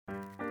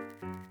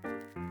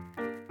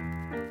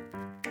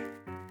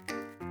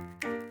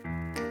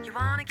You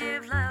wanna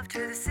give love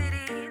to the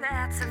city,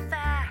 that's a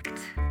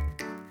fact.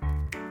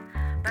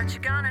 But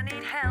you're gonna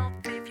need help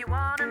if you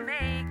wanna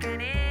make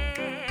an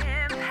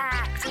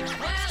impact.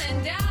 Well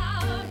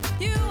endowed,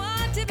 you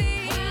want to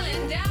be well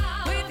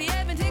endowed with the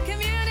Edmonton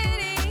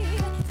community.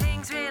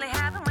 Things really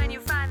happen when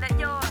you find that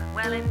you're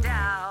well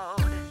endowed.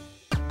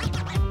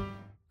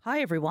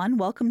 Hi everyone,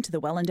 welcome to the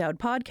Well Endowed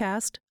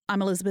Podcast.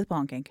 I'm Elizabeth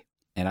Bonkink.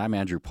 And I'm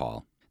Andrew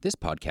Paul. This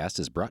podcast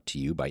is brought to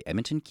you by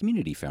Edmonton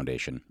Community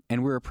Foundation,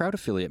 and we're a proud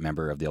affiliate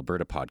member of the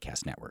Alberta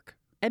Podcast Network.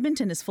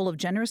 Edmonton is full of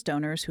generous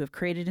donors who have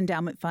created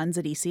endowment funds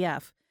at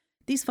ECF.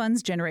 These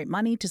funds generate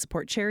money to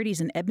support charities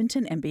in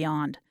Edmonton and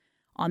beyond.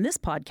 On this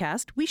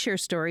podcast, we share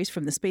stories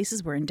from the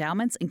spaces where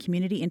endowments and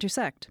community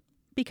intersect,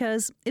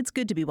 because it's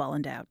good to be well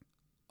endowed.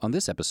 On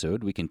this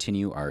episode, we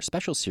continue our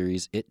special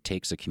series, It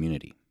Takes a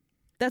Community.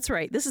 That's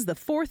right, this is the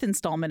fourth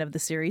installment of the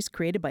series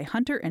created by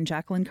Hunter and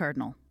Jacqueline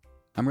Cardinal.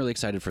 I'm really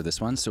excited for this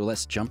one, so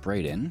let's jump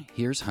right in.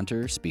 Here's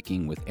Hunter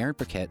speaking with Aaron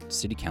Paquette,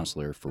 City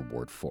Councillor for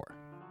Ward 4.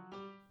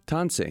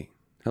 Tansei,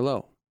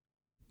 hello.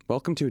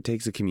 Welcome to It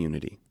Takes a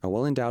Community, a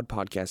well-endowed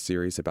podcast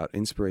series about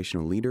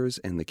inspirational leaders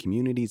and the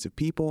communities of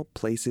people,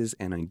 places,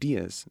 and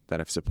ideas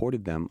that have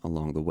supported them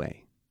along the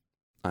way.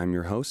 I'm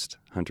your host,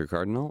 Hunter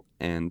Cardinal,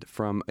 and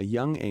from a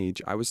young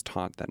age, I was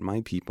taught that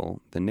my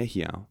people, the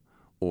Nehiyaw,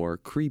 or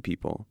Cree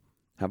people,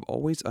 have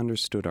always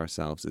understood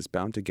ourselves as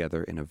bound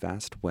together in a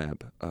vast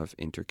web of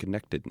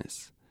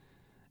interconnectedness.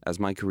 As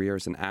my career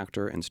as an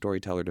actor and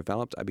storyteller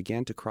developed, I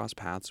began to cross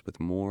paths with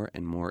more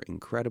and more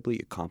incredibly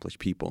accomplished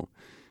people,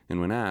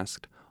 and when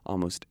asked,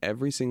 almost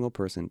every single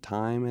person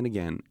time and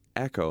again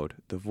echoed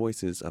the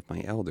voices of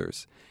my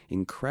elders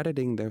in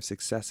crediting their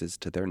successes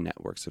to their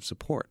networks of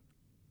support.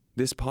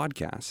 This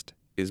podcast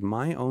is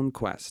my own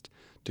quest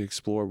to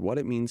explore what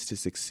it means to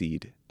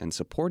succeed and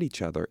support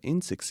each other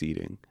in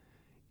succeeding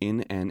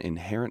in an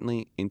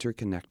inherently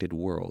interconnected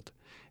world,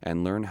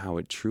 and learn how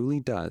it truly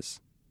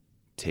does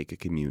take a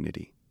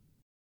community.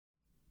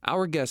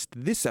 Our guest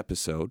this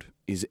episode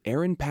is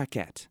Aaron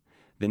Paquette,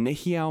 the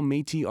Nehiyaw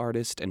Métis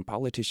artist and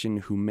politician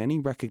who many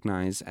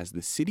recognize as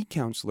the City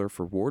Councillor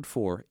for Ward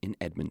 4 in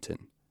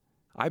Edmonton.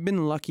 I've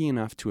been lucky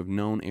enough to have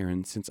known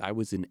Aaron since I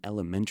was in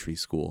elementary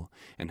school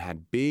and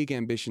had big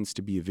ambitions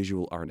to be a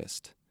visual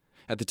artist.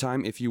 At the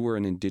time, if you were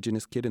an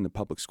Indigenous kid in the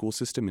public school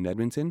system in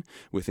Edmonton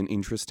with an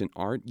interest in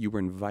art, you were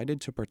invited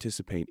to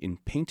participate in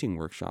painting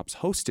workshops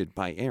hosted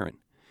by Aaron.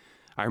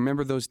 I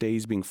remember those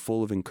days being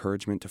full of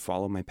encouragement to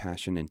follow my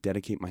passion and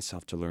dedicate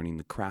myself to learning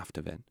the craft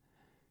of it.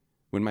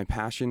 When my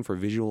passion for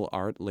visual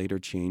art later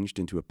changed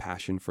into a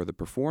passion for the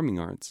performing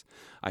arts,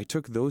 I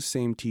took those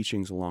same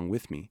teachings along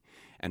with me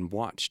and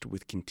watched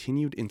with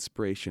continued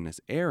inspiration as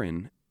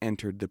Aaron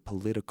entered the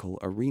political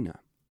arena.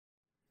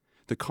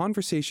 The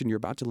conversation you're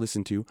about to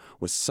listen to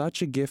was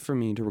such a gift for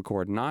me to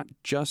record, not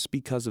just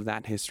because of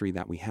that history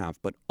that we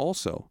have, but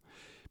also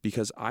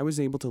because I was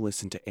able to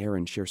listen to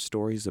Aaron share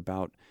stories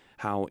about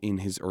how in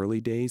his early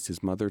days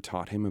his mother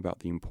taught him about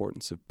the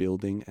importance of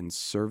building and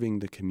serving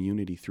the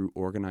community through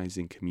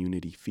organizing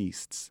community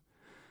feasts,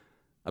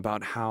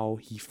 about how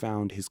he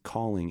found his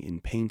calling in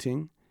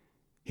painting,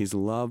 his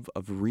love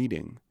of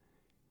reading,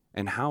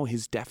 and how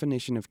his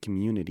definition of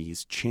community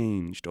has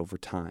changed over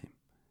time.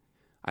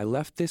 I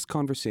left this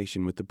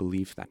conversation with the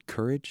belief that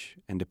courage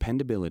and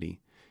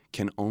dependability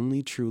can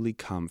only truly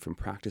come from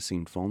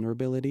practicing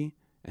vulnerability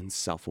and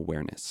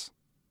self-awareness.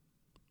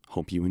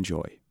 Hope you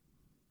enjoy.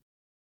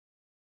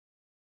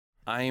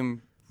 I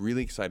am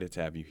really excited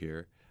to have you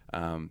here.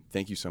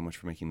 Thank you so much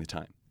for making the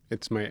time.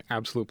 It's my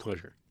absolute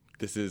pleasure.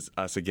 This is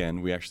us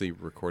again. We actually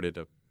recorded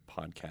a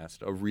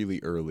podcast, a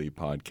really early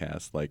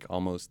podcast, like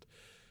almost,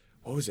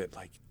 what was it,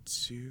 like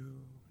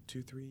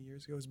 3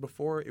 years ago? It was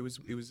before, it was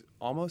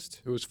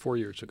almost... It was 4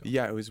 years ago.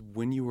 Yeah, it was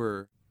when you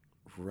were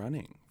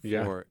running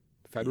for...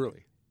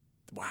 Federally.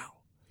 Wow.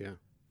 Yeah.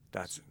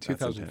 That's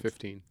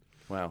 2015. Intense.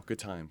 Wow, good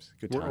times.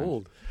 We're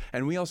old.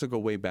 And we also go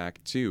way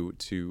back, too,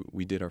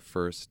 we did our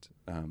first,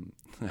 I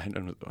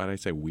don't know, why did I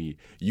say we?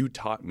 You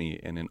taught me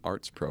in an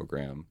arts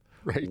program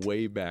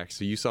way back.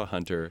 So you saw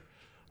Hunter,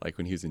 like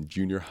when he was in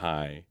junior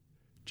high,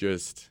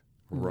 just...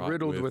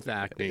 riddled with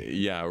acne.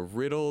 Yeah,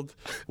 riddled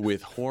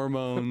with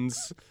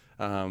hormones.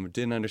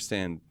 Didn't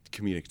understand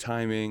comedic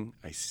timing.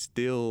 I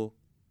still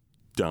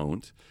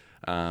don't.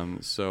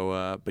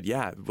 But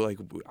yeah, like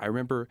I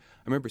remember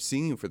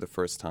seeing you for the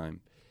first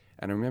time,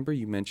 and I remember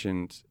you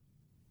mentioned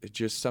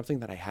just something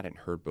that I hadn't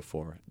heard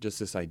before. Just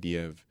this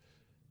idea of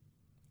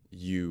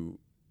you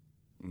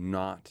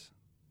not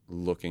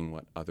looking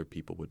what other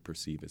people would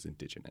perceive as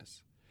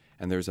Indigenous.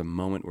 And there's a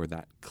moment where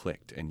that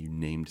clicked, and you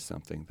named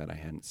something that I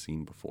hadn't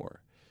seen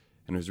before,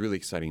 and it was really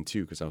exciting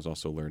too because I was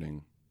also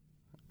learning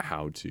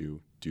how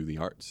to do the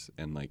arts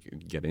and like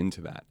get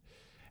into that.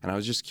 And I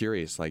was just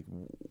curious, like,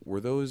 were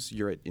those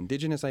your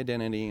Indigenous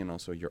identity and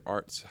also your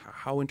arts,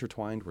 how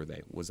intertwined were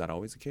they? Was that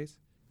always the case?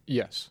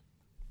 Yes.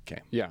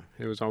 Okay. Yeah,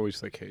 it was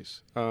always the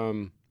case.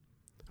 I'll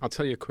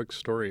tell you a quick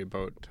story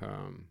about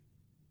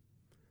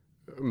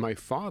my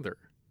father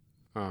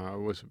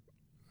was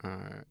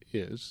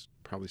is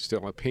probably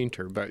still a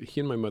painter, but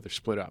he and my mother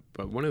split up.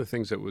 But one of the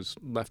things that was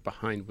left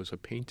behind was a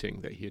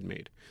painting that he had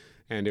made.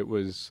 And it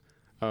was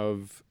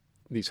of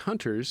these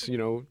hunters,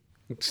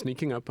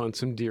 sneaking up on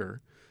some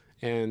deer.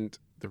 And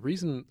the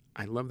reason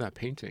I love that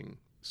painting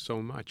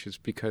so much is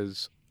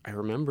because I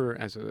remember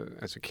as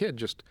a kid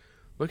just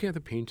looking at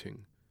the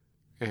painting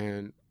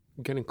and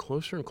getting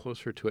closer and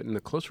closer to it. And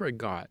the closer I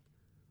got,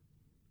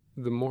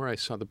 the more I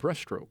saw the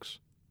brushstrokes.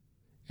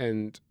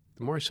 And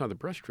the more I saw the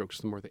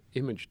brushstrokes, the more the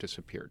image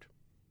disappeared.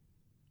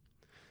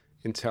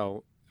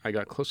 Until I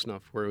got close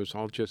enough where it was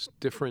all just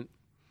different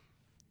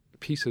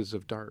pieces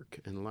of dark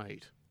and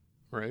light,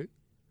 right?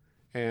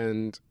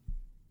 And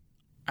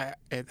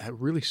it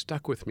really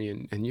stuck with me.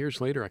 And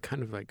years later, I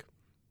kind of like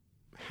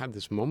had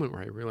this moment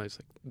where I realized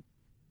like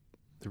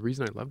the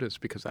reason I loved it is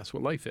because that's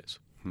what life is.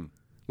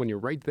 When you're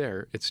right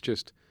there, it's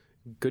just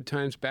good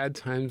times, bad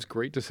times,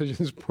 great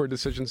decisions, poor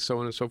decisions, so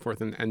on and so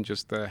forth, and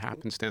just the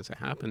happenstance that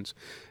happens.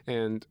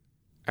 And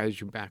as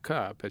you back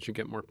up, as you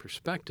get more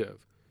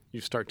perspective,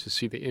 you start to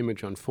see the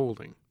image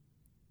unfolding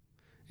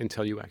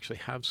until you actually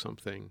have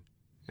something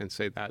and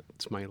say,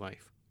 that's my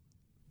life,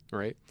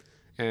 right?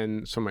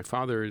 And so my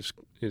father is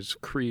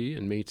Cree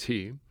and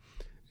Métis,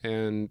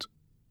 and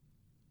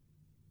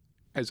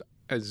as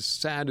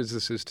sad as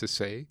this is to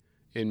say,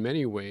 in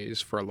many ways,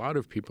 for a lot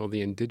of people,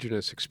 the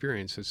Indigenous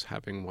experience is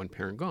having one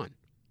parent gone.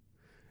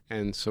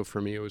 And so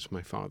for me, it was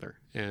my father.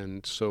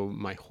 And so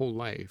my whole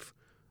life,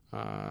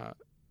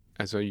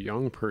 as a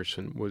young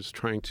person, was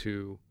trying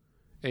to,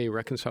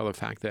 reconcile the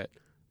fact that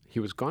he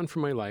was gone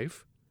from my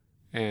life,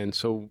 and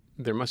so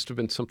there must have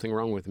been something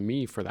wrong with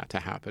me for that to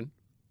happen.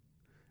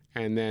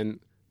 And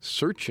then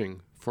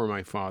searching for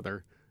my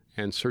father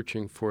and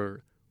searching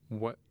for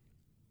what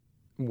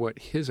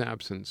his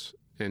absence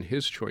and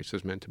his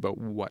choices meant about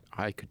what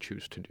I could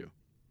choose to do.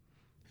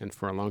 And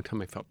for a long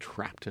time, I felt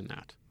trapped in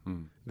that,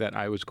 that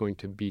I was going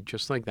to be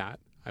just like that.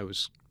 I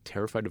was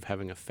terrified of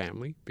having a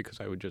family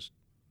because I would just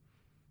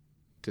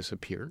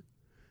disappear.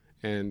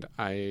 And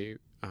I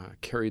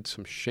carried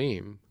some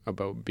shame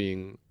about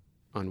being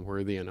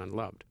unworthy and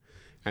unloved.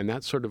 And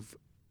that sort of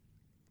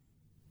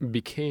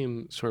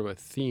became sort of a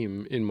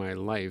theme in my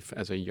life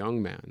as a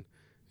young man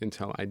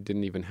until I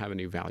didn't even have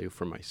any value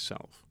for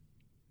myself.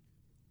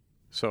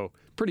 So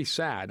pretty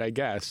sad, I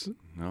guess.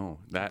 No,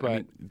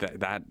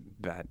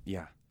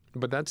 yeah.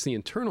 But that's the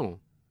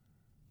internal.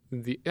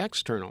 The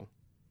external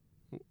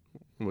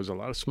was a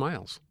lot of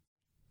smiles.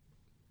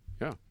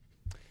 Yeah.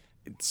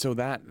 So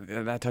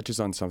that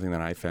touches on something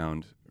that I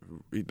found,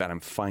 that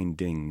I'm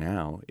finding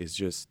now, is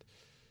just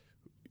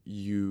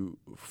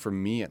for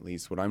me at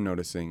least, what I'm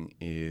noticing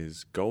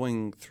is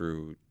going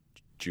through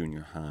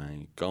junior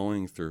high,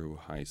 going through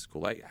high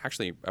school,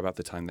 actually about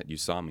the time that you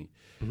saw me,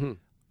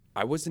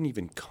 I wasn't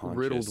even conscious.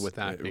 Riddled with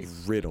acne.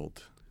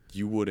 Riddled.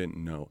 You wouldn't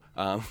know.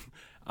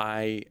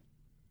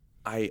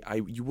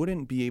 You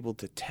wouldn't be able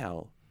to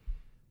tell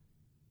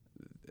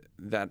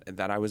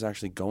that I was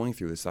actually going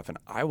through this stuff, and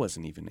I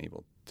wasn't even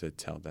able to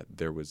tell that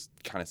there was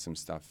kind of some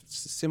stuff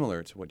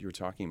similar to what you were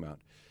talking about.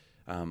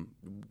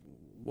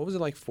 What was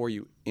it like for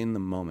you in the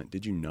moment?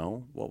 Did you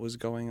know what was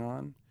going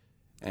on?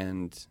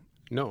 And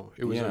no,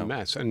 it was a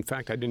mess. In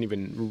fact, I didn't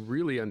even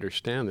really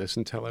understand this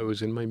until I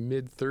was in my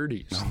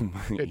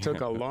mid-30s. It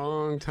took a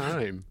long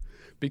time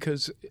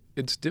because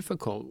it's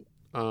difficult.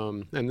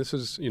 And this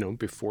is,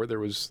 before there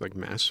was like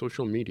mass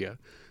social media,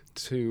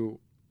 to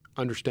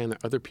understand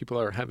that other people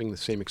are having the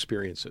same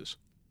experiences.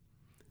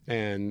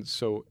 And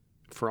so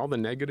for all the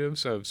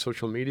negatives of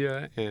social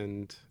media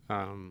and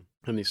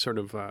these sort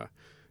of,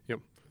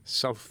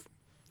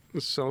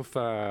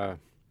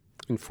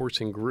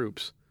 self-enforcing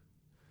groups,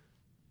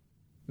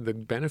 the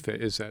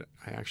benefit is that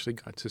I actually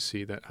got to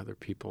see that other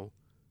people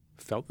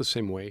felt the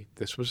same way.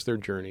 This was their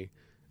journey,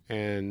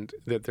 and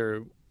that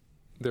there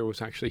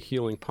was actually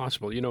healing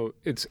possible.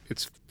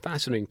 It's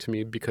fascinating to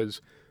me because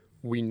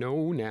we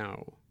know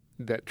now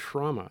that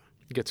trauma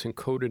gets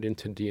encoded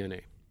into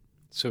DNA.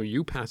 So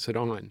you pass it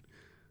on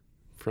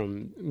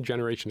from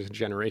generation to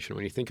generation.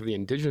 When you think of the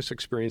Indigenous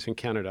experience in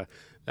Canada,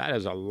 that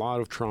is a lot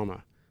of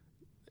trauma.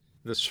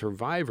 The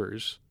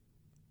survivors,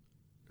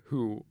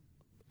 who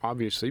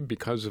obviously,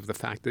 because of the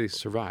fact they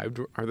survived,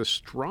 are the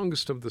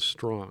strongest of the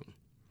strong.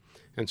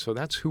 And so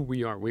that's who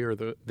we are. We are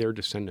their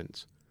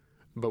descendants.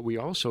 But we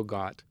also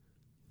got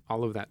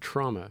all of that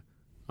trauma,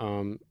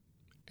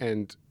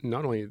 and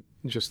not only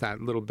just that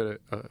little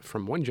bit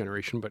from one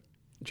generation, but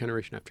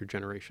generation after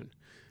generation.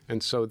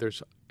 And so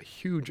there's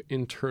huge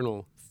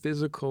internal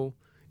physical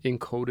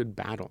encoded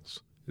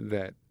battles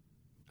that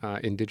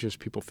Indigenous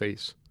people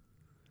face.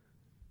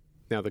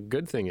 Now, the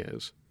good thing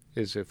is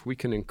if we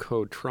can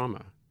encode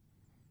trauma,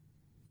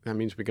 that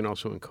means we can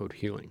also encode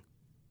healing.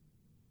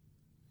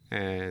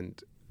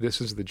 And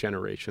this is the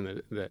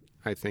generation that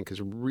I think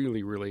is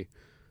really, really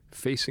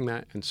facing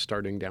that and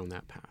starting down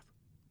that path.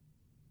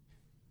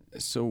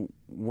 So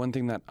one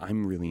thing that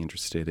I'm really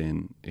interested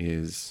in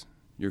is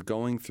you're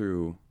going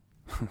through,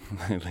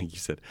 like you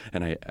said,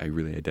 and I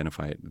really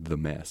identify it, the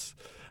mess.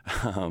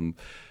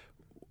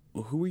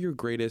 who were your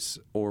greatest,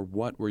 or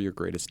what were your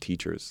greatest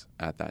teachers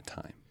at that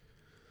time?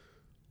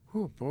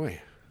 Oh,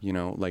 boy. You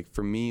know, like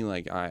for me,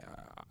 like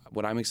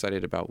what I'm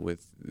excited about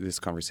with this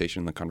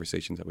conversation and the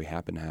conversations that we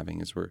have been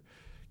having is we're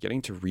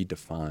getting to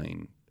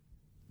redefine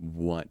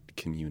what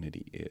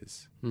community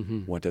is.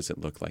 Mm-hmm. What does it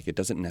look like? It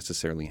doesn't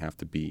necessarily have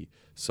to be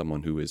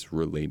someone who is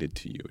related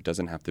to you. It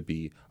doesn't have to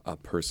be a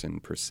person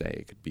per se.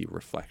 It could be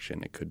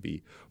reflection. It could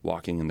be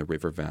walking in the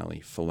river valley,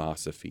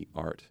 philosophy,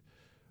 art.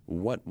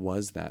 What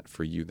was that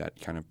for you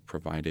that kind of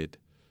provided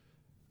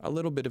a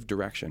little bit of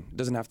direction? It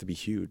doesn't have to be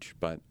huge,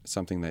 but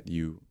something that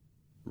you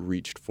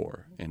reached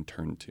for and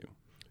turned to.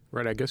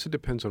 Right. I guess it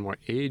depends on what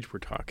age we're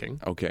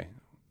talking. Okay.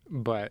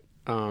 But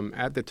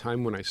at the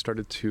time when I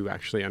started to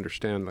actually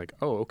understand, like,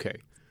 oh, okay,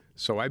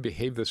 so I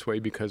behave this way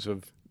because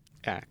of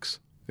X.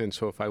 And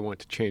so if I want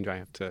to change, I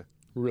have to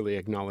really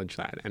acknowledge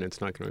that, and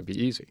it's not going to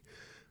be easy.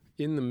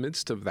 In the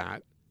midst of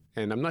that,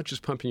 and I'm not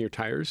just pumping your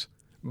tires,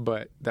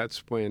 but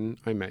that's when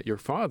I met your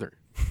father.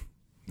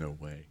 No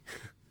way.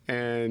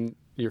 And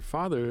your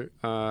father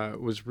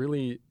was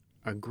really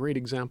a great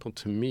example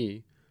to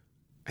me,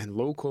 and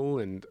local,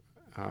 and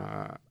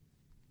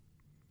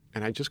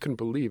I just couldn't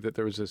believe that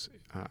there was this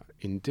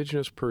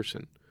Indigenous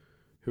person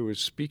who was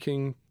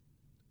speaking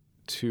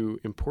to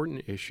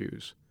important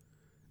issues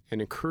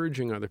and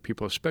encouraging other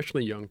people,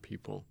 especially young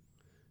people,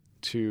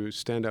 to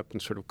stand up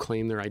and sort of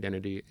claim their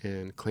identity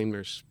and claim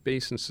their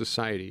space in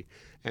society,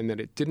 and that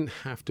it didn't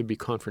have to be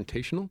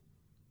confrontational.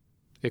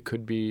 It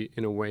could be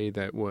in a way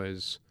that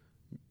was,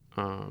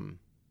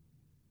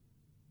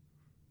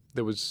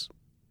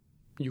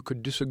 you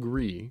could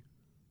disagree,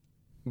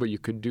 but you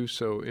could do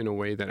so in a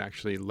way that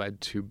actually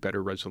led to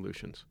better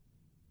resolutions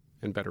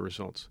and better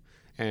results.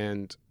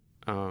 And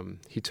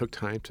he took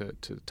time to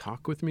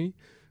talk with me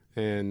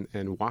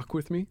and walk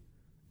with me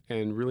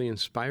and really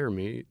inspire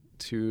me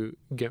to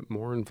get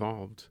more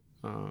involved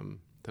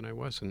than I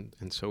was.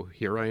 And so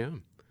here I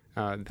am.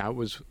 That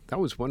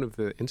was one of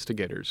the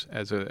instigators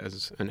as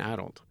an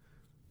adult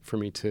for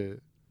me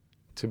to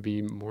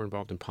be more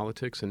involved in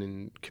politics and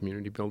in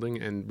community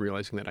building, and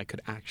realizing that I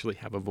could actually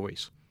have a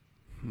voice.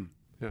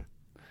 Yeah.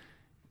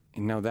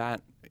 Now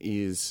that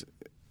is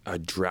a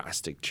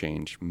drastic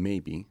change,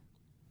 maybe,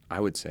 I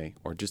would say,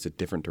 or just a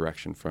different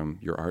direction from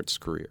your arts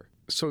career.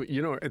 So,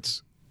 you know,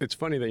 it's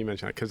funny that you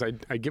mention that, because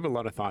I give a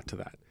lot of thought to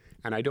that,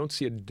 and I don't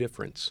see a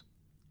difference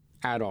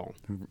at all.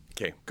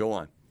 Okay, go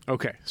on.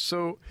 Okay,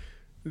 so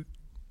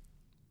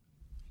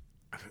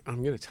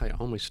I'm going to tell you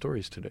all my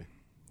stories today.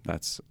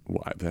 That's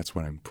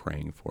what I'm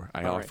praying for.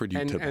 I offered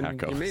you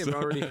tobacco. And you may have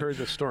already heard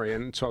the story,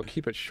 and so I'll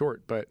keep it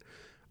short, but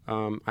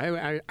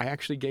I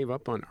actually gave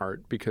up on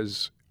art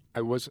because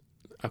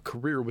a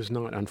career was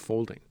not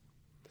unfolding.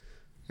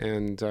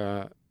 And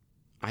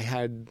I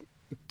had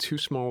two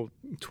small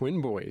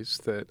twin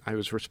boys that I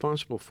was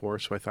responsible for,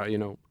 so I thought, you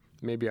know,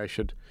 maybe I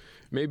should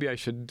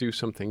do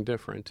something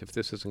different if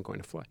this isn't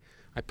going to fly.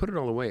 I put it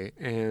all away,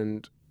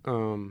 and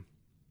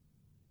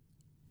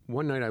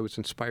one night I was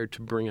inspired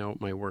to bring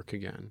out my work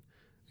again.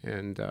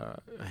 And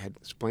I had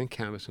this blank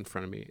canvas in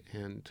front of me,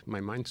 and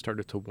my mind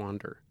started to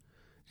wander.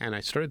 And I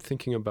started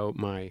thinking about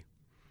my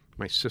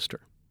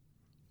sister.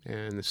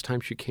 And this time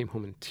she came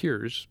home in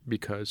tears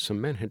because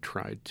some men had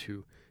tried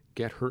to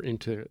get her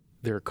into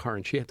their car,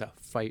 and she had to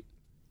fight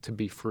to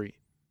be free.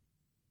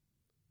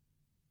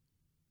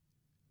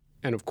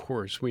 And of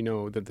course, we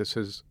know that this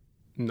is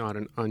not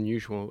an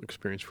unusual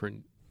experience for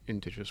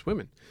Indigenous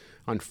women.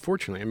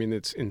 Unfortunately, I mean,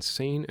 it's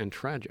insane and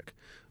tragic.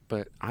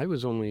 But I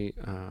was only,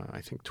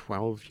 I think,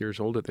 12 years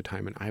old at the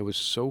time, and I was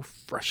so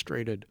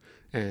frustrated,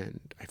 and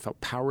I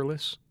felt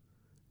powerless,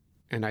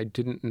 and I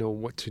didn't know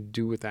what to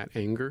do with that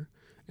anger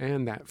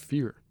and that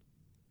fear.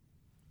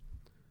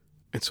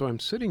 And so I'm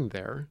sitting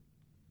there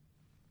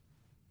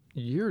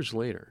years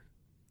later,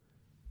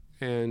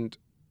 and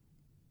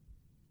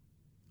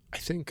I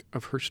think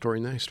of her story,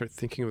 and then I start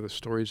thinking of the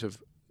stories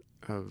of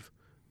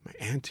my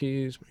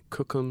aunties, my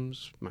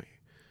cookums,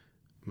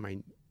 my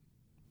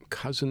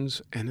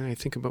cousins, and then I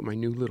think about my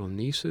new little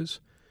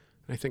nieces,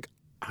 and I think,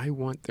 I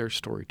want their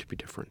story to be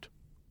different.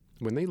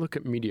 When they look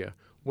at media,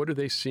 what are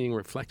they seeing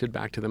reflected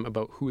back to them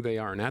about who they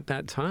are? And at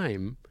that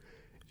time,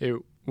 it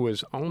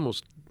was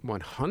almost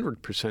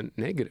 100%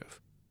 negative,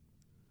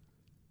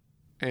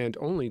 and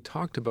only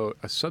talked about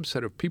a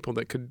subset of people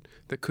that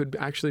could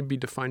actually be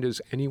defined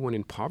as anyone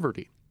in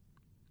poverty,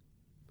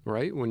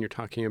 right? When you're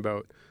talking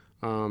about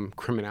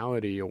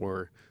criminality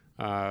or,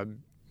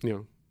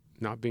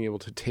 not being able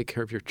to take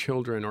care of your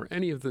children, or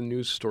any of the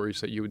news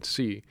stories that you would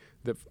see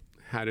that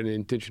had an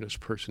Indigenous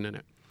person in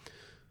it.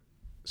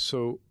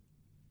 So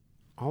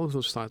all of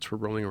those thoughts were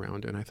rolling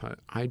around, and I thought,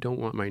 I don't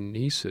want my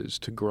nieces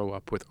to grow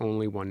up with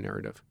only one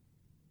narrative.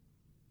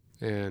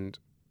 And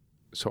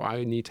so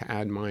I need to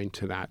add mine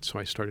to that, so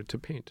I started to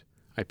paint.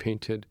 I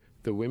painted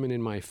the women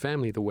in my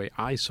family the way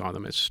I saw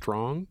them, as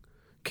strong,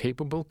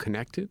 capable,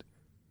 connected.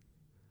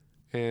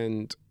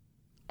 And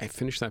I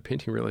finished that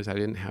painting, realized I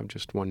didn't have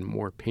just one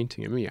more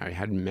painting in me. I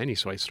had many,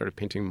 so I started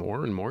painting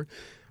more and more.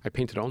 I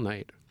painted all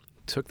night,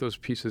 took those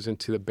pieces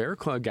into the Bear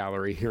Claw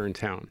Gallery here in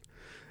town,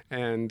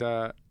 and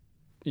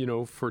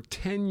for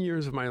 10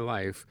 years of my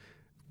life,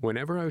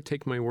 whenever I would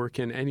take my work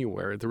in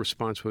anywhere, the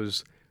response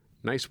was,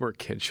 "Nice work,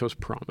 kid. Shows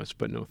promise,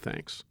 but no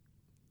thanks."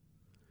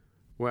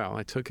 Well,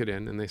 I took it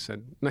in and they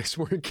said, "Nice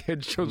work,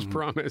 kid. Shows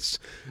promise,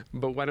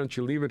 but why don't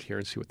you leave it here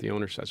and see what the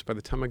owner says?" By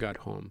the time I got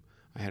home,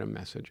 I had a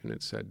message and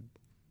it said,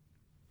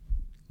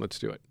 "Let's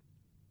do it."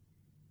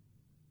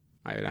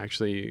 I had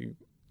actually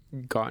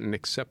gotten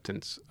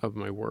acceptance of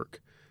my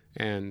work,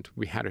 and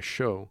we had a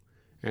show,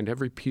 and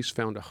every piece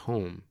found a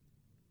home.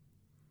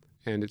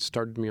 And it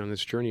started me on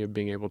this journey of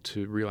being able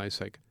to realize,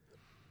 like,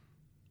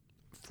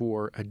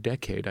 for a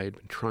decade, I had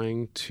been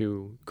trying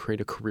to create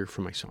a career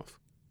for myself.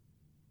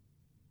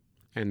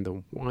 And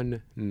the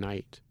one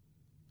night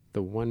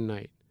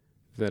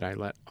that I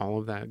let all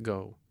of that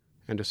go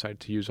and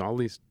decided to use all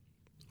these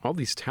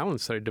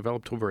talents that I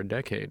developed over a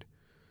decade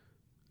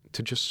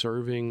to just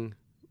serving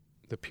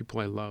the people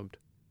I loved,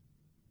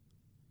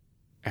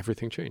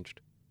 everything changed.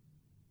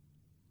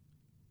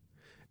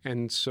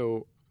 And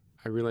so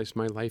I realized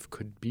my life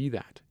could be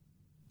that.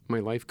 My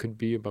life could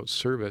be about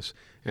service,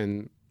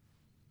 and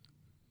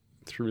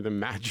through the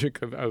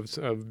magic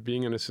of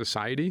being in a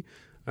society,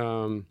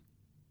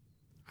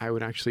 I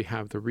would actually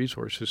have the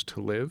resources to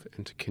live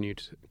and to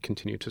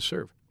continue to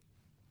serve.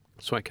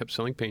 So I kept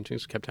selling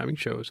paintings, kept having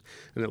shows,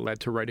 and it led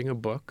to writing a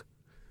book,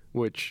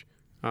 which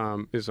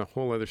is a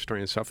whole other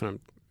story in itself, and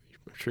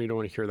I'm sure you don't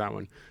want to hear that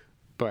one,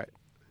 but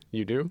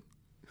you do?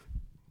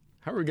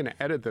 How are we going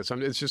to edit this?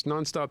 It's just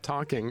nonstop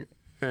talking.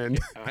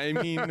 And I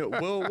mean,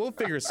 we'll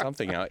figure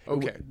something out.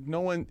 Okay.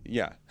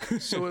 Yeah.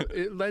 So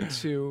it led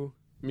to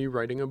me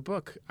writing a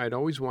book. I'd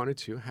always wanted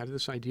to, had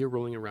this idea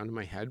rolling around in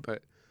my head,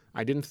 but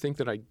I didn't think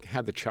that I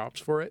had the chops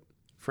for it,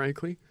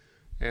 frankly.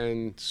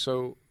 And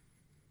so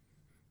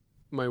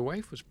my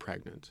wife was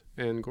pregnant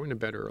and going to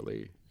bed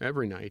early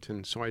every night,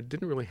 and so I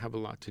didn't really have a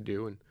lot to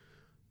do. And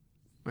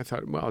I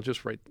thought, well, I'll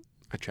just write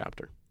a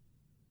chapter.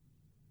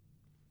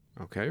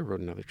 Okay, I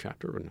wrote another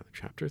chapter,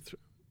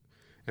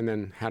 and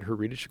then had her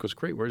read it. She goes,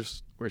 "Great,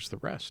 where's the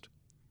rest?"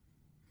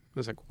 I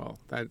was like, "Well,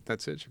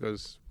 that's it." She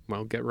goes,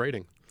 "Well, get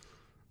writing."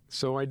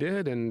 So I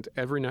did, and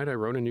every night I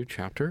wrote a new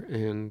chapter,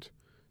 and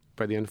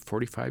by the end of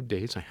 45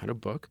 days, I had a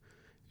book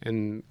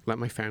and let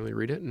my family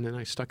read it, and then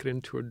I stuck it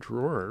into a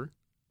drawer,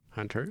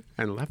 Hunter,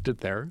 and left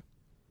it there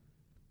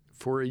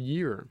for a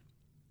year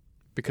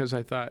because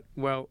I thought,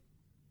 well,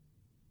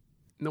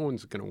 no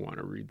one's going to want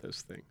to read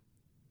this thing.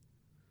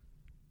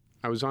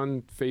 I was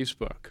on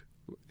Facebook,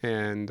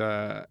 and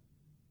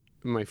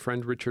my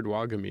friend Richard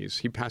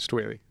Wagamies, he passed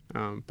away,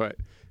 but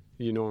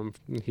you know him,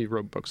 he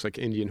wrote books like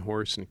Indian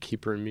Horse and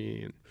Keeper and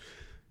Me, and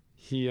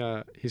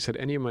he said,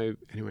 any of my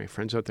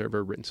friends out there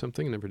ever written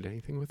something and never did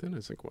anything with it? I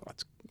was like, well,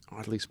 that's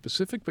oddly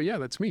specific, but yeah,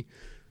 that's me.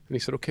 And he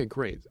said, okay,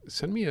 great.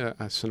 Send me a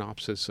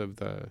synopsis of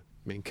the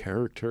main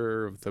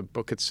character, of the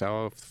book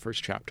itself, the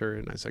first chapter.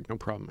 And I was like, no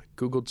problem. I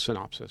Googled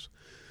synopsis.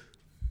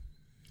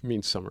 It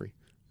means summary,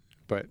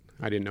 but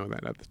I didn't know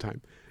that at the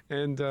time.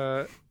 And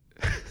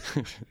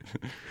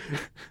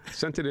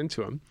sent it in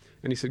to him.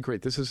 And he said,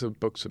 great, this is a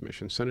book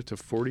submission. Send it to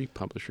 40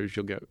 publishers.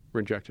 You'll get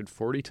rejected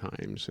 40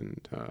 times.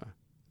 And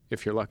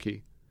if you're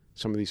lucky,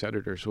 some of these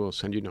editors will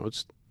send you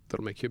notes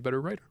that'll make you a better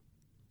writer.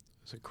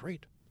 I said,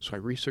 great. So I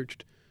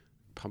researched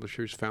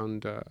publishers,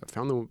 found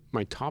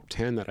my top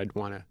 10 that I'd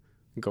want to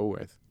go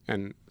with.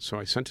 And so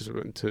I sent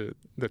it to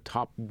the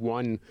top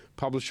one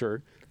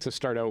publisher to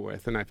start out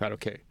with. And I thought,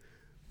 okay,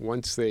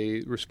 once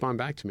they respond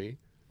back to me,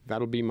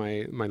 that'll be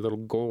my little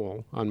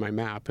goal on my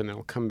map. And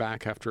I'll come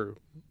back after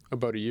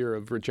about a year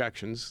of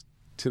rejections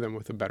to them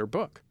with a better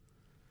book.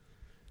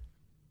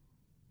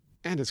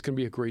 And it's going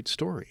to be a great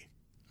story.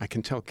 I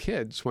can tell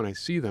kids when I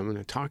see them and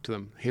I talk to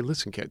them, hey,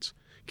 listen, kids,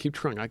 keep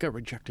trying. I got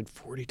rejected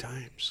 40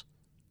 times.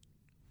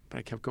 But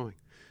I kept going.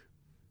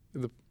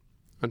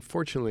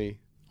 Unfortunately,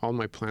 all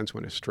my plans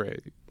went astray.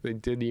 They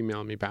did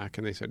email me back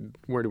and they said,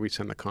 where do we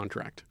send the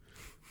contract?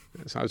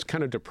 So I was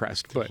kind of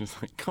depressed, but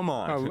just like, come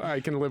on. I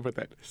can live with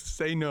it.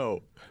 Say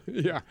no.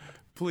 Yeah.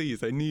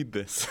 Please, I need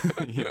this.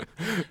 Yeah.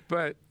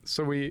 But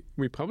so we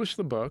published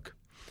the book,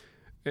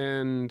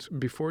 and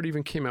before it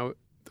even came out,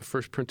 the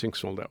first printing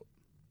sold out.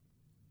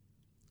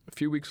 A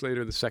few weeks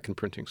later, the second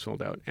printing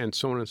sold out, and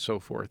so on and so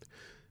forth.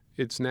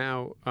 It's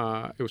now,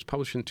 it was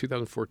published in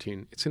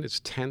 2014. It's in its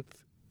 10th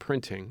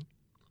printing,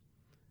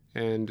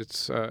 and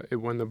it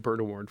won the Bird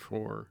Award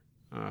for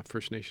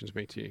First Nations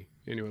Métis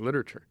Inuit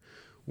literature,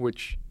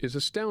 which is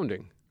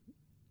astounding.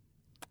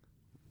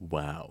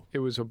 Wow. It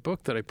was a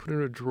book that I put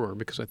in a drawer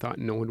because I thought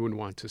no one would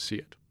want to see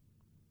it.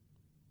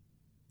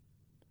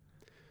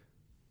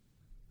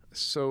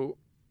 So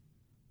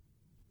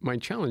my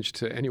challenge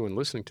to anyone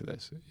listening to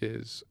this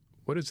is,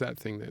 what is that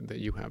thing that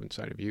you have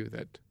inside of you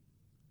that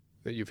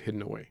you've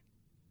hidden away?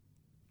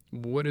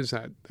 What is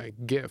that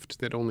gift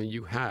that only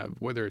you have,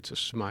 whether it's a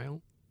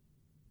smile,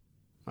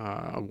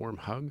 a warm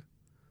hug,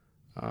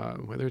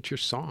 whether it's your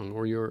song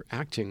or your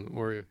acting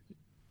or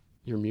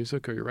your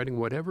music or your writing,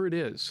 whatever it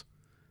is,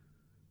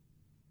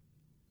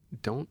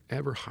 don't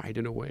ever hide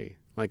it away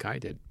like I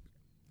did.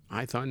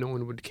 I thought no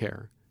one would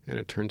care, and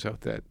it turns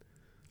out that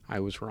I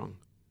was wrong.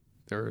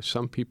 There are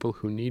some people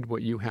who need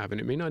what you have,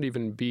 and it may not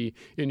even be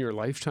in your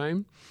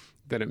lifetime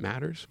that it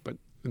matters, but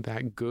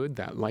that good,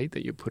 that light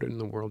that you put in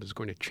the world is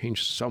going to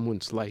change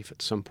someone's life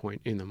at some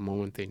point in the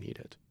moment they need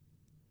it.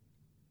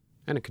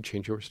 And it could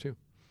change yours too.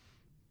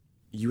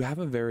 You have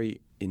a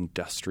very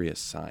industrious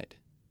side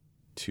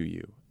to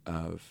you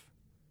of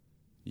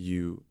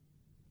you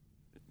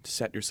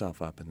set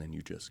yourself up and then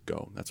you just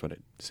go. That's what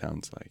it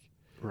sounds like.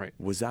 Right.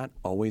 Was that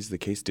always the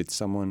case? Did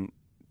someone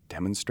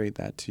demonstrate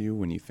that to you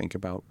when you think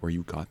about where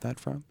you got that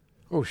from?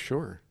 Oh,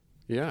 sure.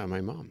 Yeah, my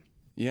mom.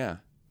 Yeah.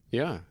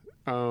 Yeah.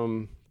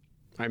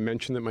 I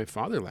mentioned that my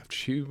father left.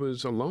 She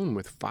was alone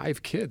with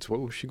 5 kids.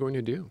 What was she going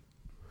to do?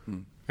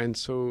 And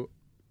so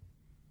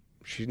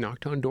she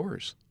knocked on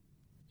doors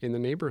in the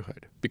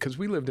neighborhood because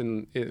we lived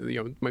in,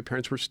 my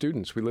parents were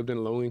students. We lived in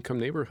a low-income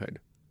neighborhood,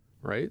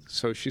 right?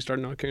 So she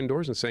started knocking on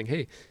doors and saying,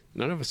 hey,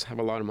 none of us have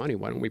a lot of money.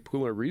 Why don't we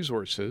pool our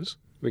resources?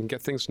 We can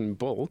get things in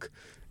bulk.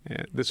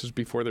 This was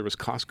before there was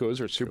Costco's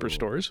or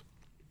superstores.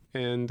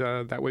 And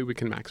that way we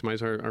can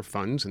maximize our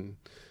funds and,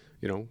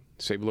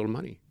 save a little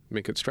money,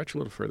 make it stretch a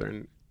little further.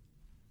 And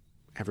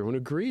everyone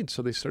agreed.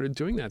 So they started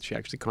doing that. She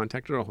actually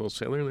contacted a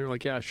wholesaler and they were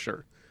like, yeah,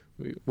 sure.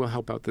 We'll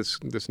help out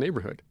this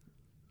neighborhood.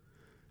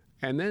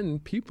 And then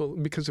people,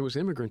 because it was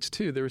immigrants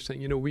too, they were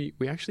saying, we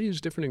actually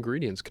use different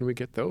ingredients. Can we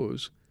get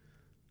those?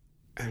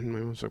 And my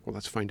mom was like, well,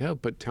 let's find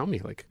out. But tell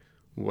me,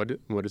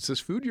 what is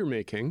this food you're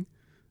making?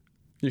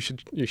 You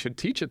should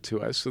teach it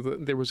to us. So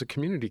that there was a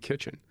community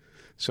kitchen.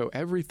 So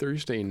every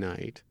Thursday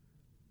night,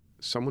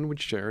 someone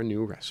would share a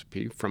new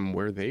recipe from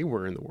where they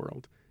were in the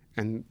world.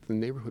 And the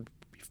neighborhood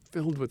would be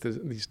filled with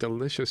these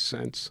delicious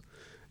scents.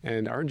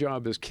 And our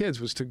job as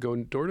kids was to go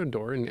door to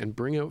door and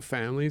bring out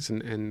families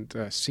and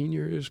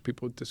seniors,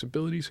 people with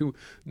disabilities who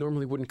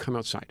normally wouldn't come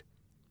outside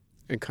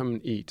and come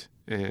and eat.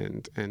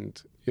 And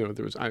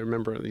I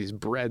remember these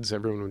breads,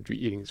 everyone would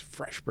be eating these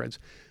fresh breads.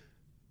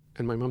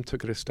 And my mom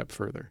took it a step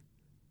further.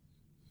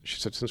 She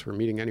said, since we're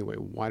meeting anyway,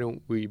 why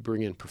don't we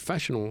bring in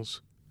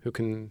professionals who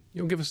can,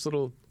 give us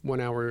little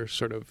 1-hour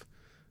sort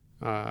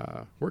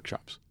of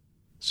workshops.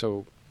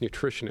 So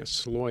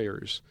nutritionists,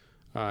 lawyers,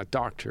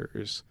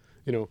 doctors,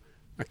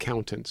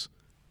 accountants.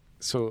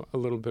 So a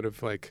little bit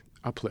of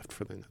uplift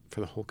for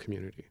the whole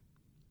community.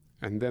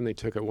 And then they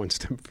took it one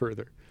step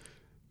further.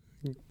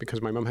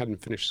 Because my mom hadn't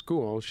finished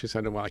school, she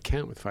said, well, I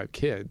can't with 5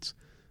 kids.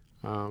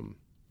 Why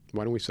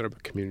don't we set up a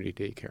community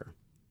daycare?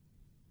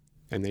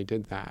 And they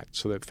did that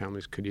so that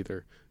families could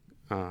either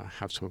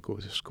have someone go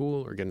to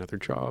school or get another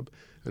job.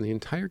 And the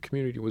entire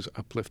community was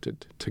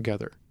uplifted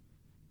together.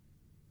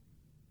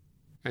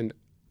 And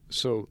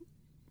so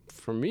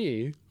for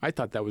me, I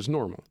thought that was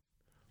normal.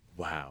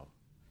 Wow.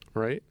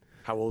 Right?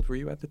 How old were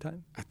you at the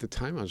time? At the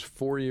time, I was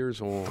 4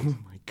 years old. Oh,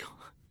 my God.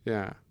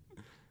 Yeah.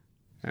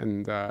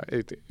 And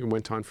it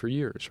went on for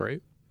years,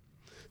 right?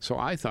 So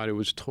I thought it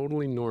was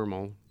totally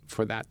normal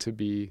for that to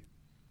be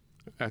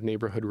a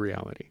neighborhood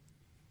reality.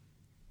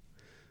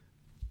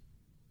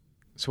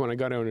 So when I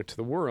got out into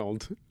the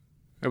world,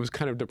 it was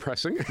kind of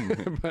depressing.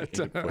 But,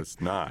 it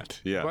was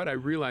not, yeah. But I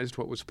realized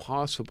what was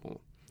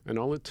possible. And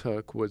all it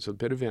took was a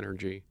bit of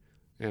energy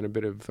and a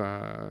bit of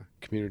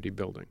community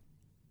building,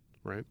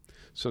 right?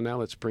 So now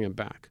let's bring it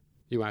back.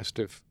 You asked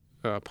if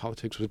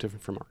politics was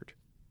different from art.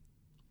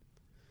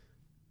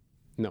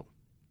 No.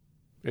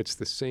 It's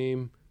the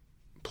same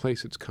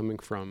place it's coming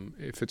from,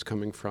 if it's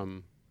coming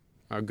from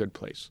a good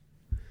place.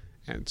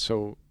 And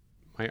so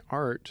my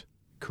art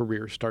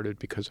career started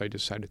because I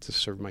decided to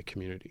serve my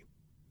community.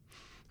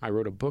 I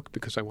wrote a book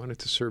because I wanted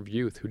to serve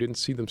youth who didn't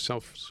see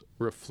themselves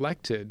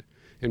reflected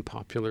in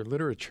popular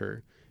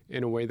literature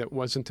in a way that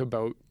wasn't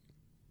about,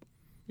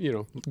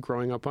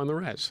 growing up on the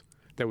res.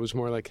 That was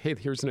more like, hey,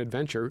 here's an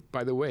adventure.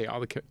 By the way,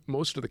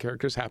 most of the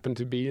characters happen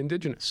to be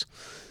Indigenous.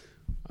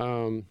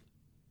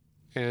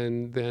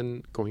 And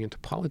then going into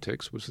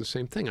politics was the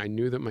same thing. I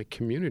knew that my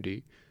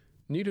community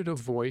needed a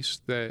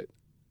voice that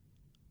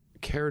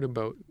cared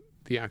about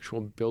the actual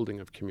building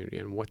of community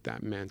and what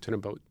that meant, and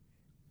about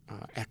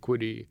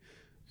equity,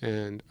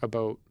 and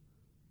about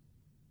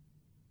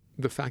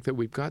the fact that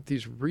we've got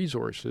these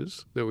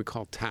resources that we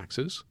call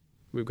taxes.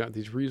 We've got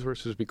these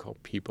resources we call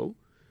people.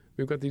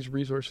 We've got these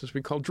resources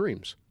we call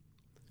dreams.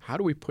 How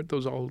do we put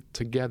those all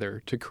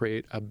together to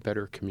create a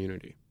better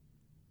community?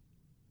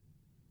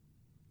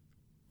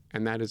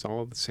 And that is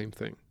all the same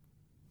thing.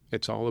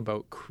 It's all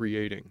about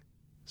creating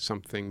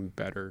something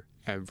better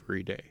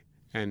every day.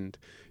 And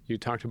you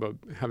talked about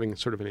having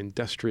sort of an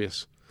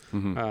industrious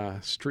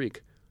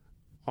streak.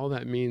 All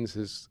that means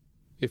is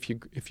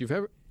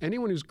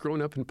anyone who's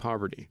grown up in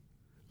poverty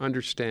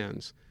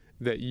understands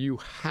that you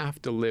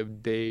have to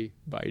live day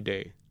by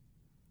day.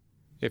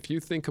 If you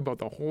think about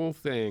the whole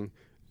thing,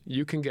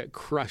 you can get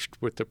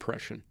crushed with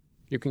depression.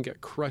 You can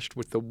get crushed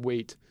with the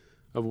weight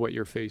of what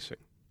you're facing.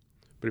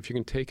 But if you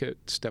can take it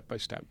step by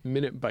step,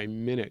 minute by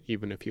minute,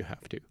 even if you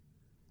have to,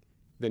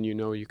 then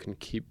you can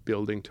keep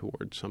building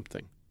towards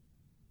something.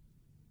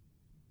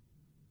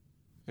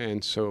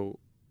 And so,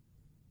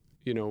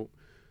 and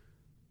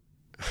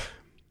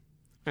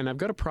I've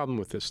got a problem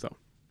with this, though.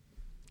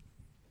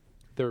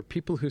 There are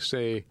people who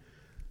say,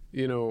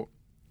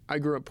 I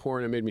grew up poor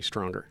and it made me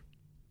stronger.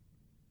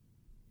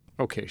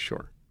 Okay,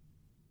 sure.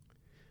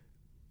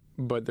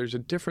 But there's a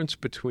difference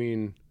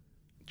between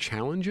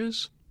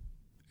challenges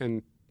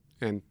and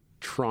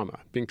trauma,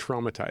 being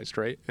traumatized,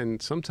 right?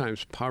 And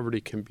sometimes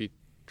poverty can be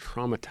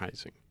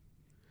traumatizing,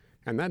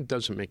 and that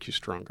doesn't make you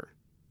stronger.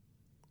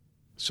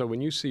 So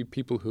when you see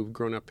people who've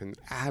grown up in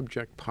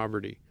abject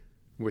poverty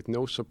with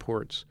no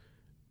supports,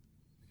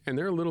 and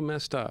they're a little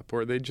messed up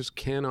or they just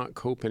cannot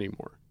cope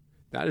anymore,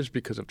 that is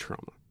because of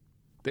trauma.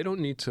 They don't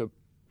need to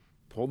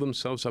pull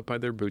themselves up by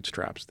their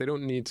bootstraps. They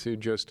don't need to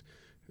just,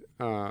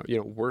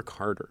 work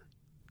harder.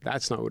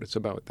 That's not what it's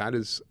about. That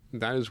is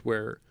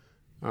where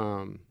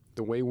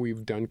the way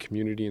we've done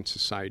community and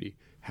society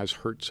has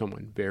hurt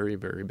someone very,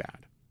 very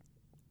bad.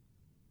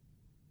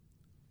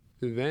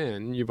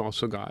 Then you've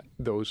also got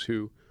those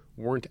who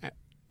weren't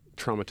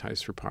traumatized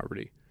through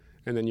poverty.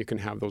 And then you can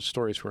have those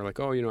stories where like,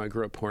 I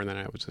grew up poor and then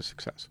I was a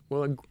success.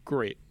 Well,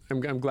 great. I'm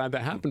glad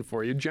that happened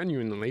for you,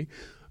 genuinely.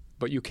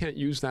 But you can't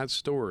use that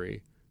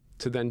story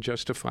to then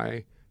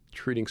justify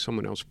treating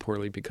someone else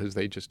poorly because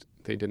they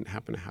didn't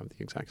happen to have the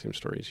exact same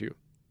story as you.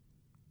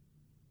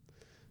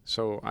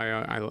 So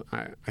I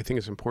think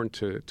it's important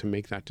to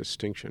make that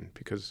distinction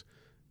because,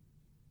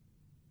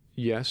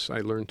 yes, I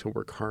learned to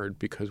work hard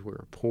because we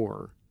were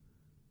poor,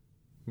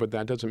 but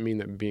that doesn't mean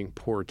that being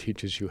poor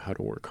teaches you how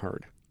to work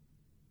hard.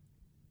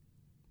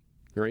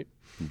 Right?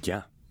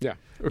 Yeah. Yeah.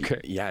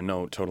 Okay. Yeah,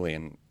 no, totally.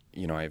 And,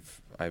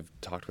 I've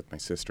talked with my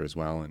sister as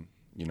well. And,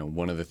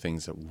 one of the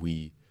things that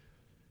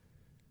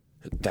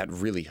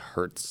really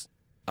hurts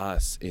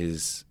us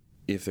is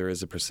if there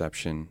is a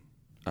perception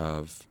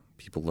of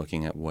people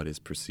looking at what is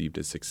perceived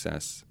as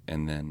success,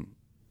 and then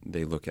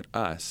they look at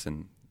us,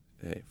 and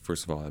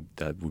first of all,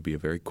 that would be a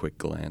very quick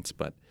glance,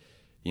 but,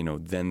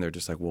 then they're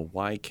just like, well,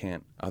 why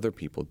can't other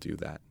people do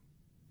that?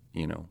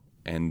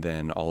 And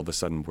then all of a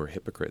sudden we're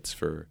hypocrites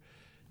for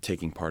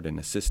taking part in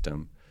a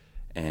system,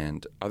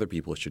 and other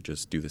people should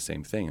just do the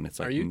same thing. And it's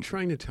like, are you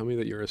trying to tell me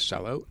that you're a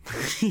sellout?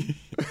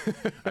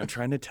 I'm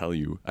trying to tell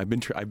you. I've been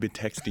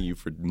texting you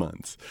for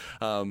months,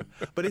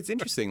 but it's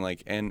interesting.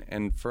 Like,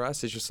 and for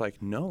us, it's just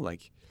like, no,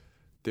 like,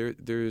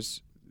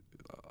 there's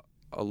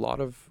a lot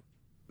of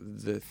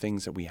the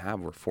things that we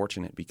have. We're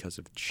fortunate because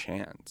of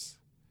chance.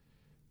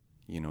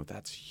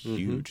 That's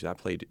huge. Mm-hmm. That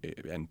played,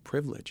 and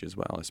privilege as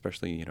well,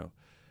 especially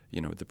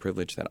the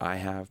privilege that I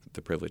have,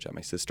 the privilege that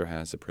my sister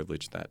has, the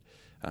privilege that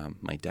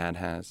my dad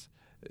has.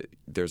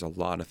 There's a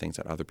lot of things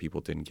that other people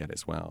didn't get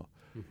as well.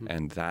 Mm-hmm.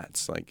 And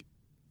that's like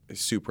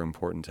super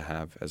important to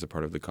have as a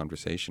part of the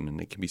conversation. And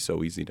it can be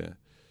so easy to,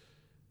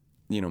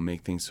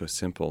 make things so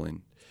simple.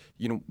 And,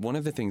 one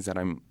of the things that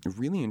I'm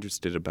really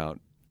interested about,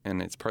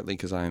 and it's partly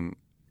because I'm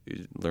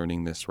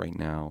learning this right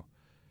now,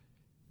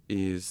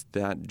 is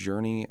that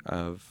journey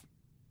of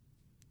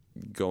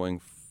going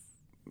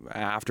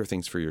after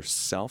things for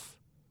yourself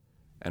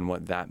and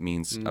what that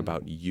means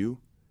about you,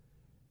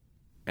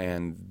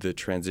 and the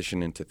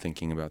transition into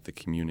thinking about the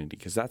community,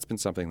 because that's been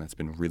something that's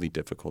been really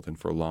difficult. And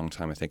for a long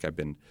time, I think I've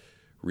been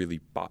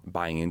really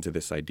buying into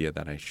this idea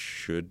that I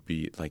should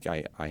be, like,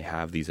 I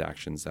have these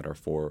actions that are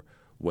for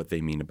what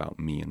they mean about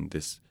me and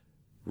this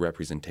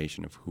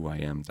representation of who I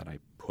am that I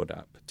put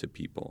up to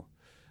people.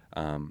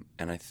 And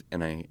I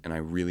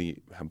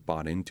really have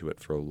bought into it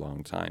for a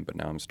long time, but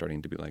now I'm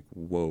starting to be like,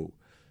 whoa,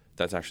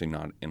 that's actually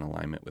not in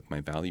alignment with my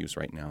values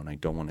right now, and I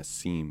don't want to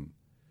seem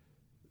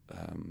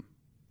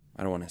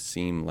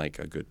like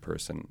a good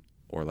person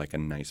or like a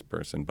nice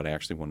person, but I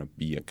actually want to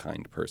be a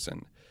kind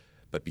person.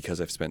 But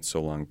because I've spent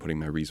so long putting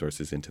my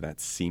resources into that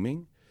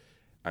seeming,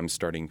 I'm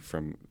starting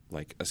from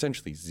like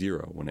essentially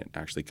zero when it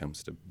actually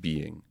comes to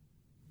being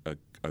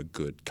a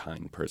good,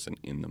 kind person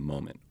in the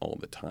moment all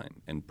the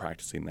time and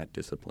practicing that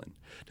discipline.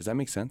 Does that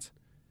make sense?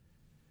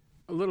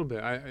 A little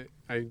bit.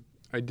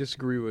 I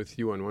disagree with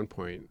you on one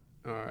point.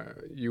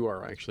 You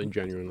are actually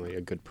genuinely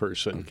a good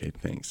person. Okay,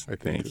 thanks. I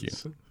think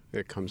Thank you.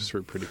 It comes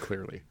through pretty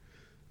clearly.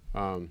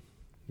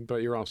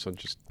 But you're also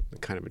just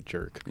kind of a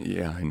jerk.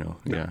 Yeah, I know.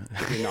 No, yeah,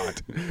 you're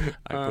not.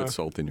 I put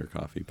salt in your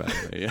coffee, by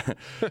the way. Yeah.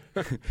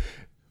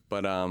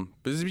 But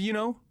you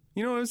know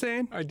what I'm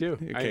saying? I do.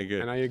 Okay,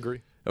 good. And I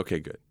agree. Okay,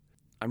 good.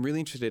 I'm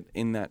really interested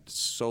in that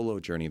solo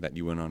journey that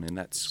you went on, in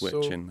that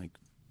switch, and like.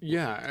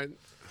 Yeah.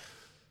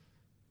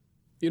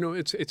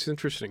 It's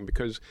interesting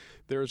because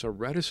there's a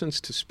reticence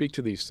to speak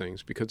to these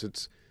things because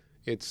it's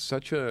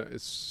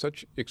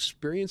such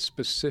experience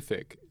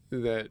specific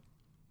that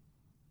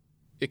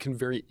it can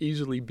very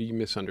easily be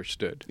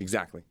misunderstood.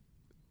 Exactly.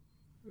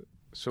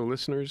 So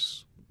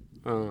listeners,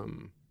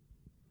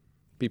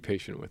 be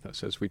patient with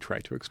us as we try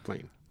to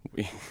explain.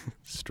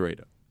 Straight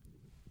up.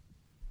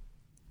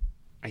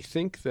 I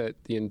think that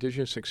the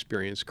Indigenous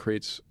experience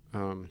creates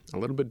a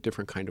little bit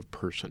different kind of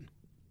person.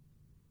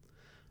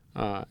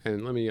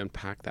 And let me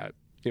unpack that.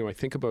 I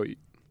think about,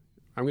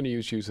 I'm going to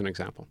use you as an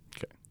example.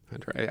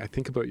 Okay. I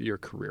think about your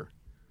career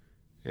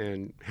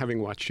and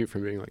having watched you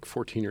from being like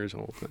 14 years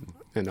old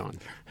and on.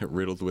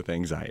 Riddled with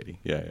anxiety.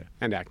 Yeah.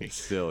 And acne.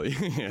 Still.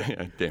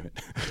 Yeah, damn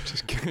it.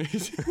 Just kidding.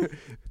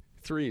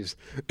 threes.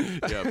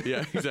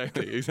 Yeah,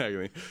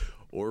 exactly.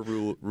 Or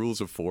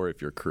rules of 4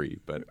 if you're Cree.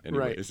 But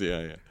anyways,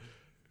 yeah.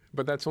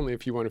 But that's only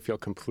if you want to feel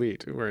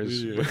complete.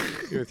 Whereas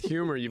with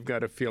humor, you've got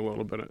to feel a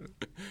little bit of...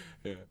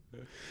 Yeah.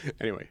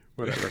 Anyway,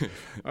 whatever.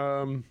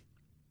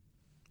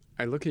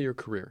 I look at your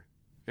career,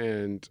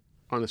 and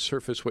on the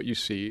surface, what you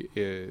see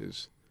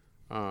is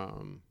a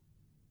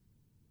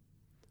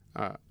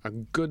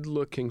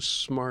good-looking,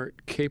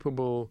 smart,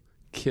 capable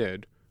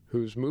kid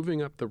who's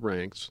moving up the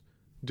ranks,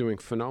 doing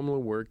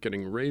phenomenal work,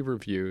 getting rave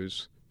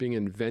reviews, being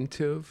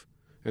inventive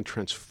and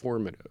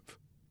transformative,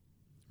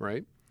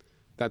 right?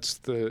 That's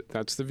the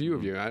view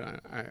of you.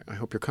 I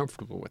hope you're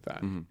comfortable with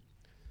that.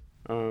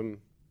 Mm-hmm.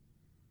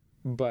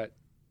 But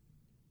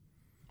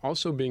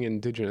also being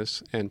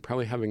Indigenous and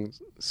probably having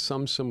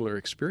some similar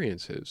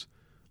experiences,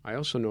 I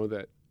also know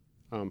that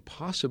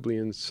possibly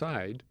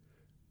inside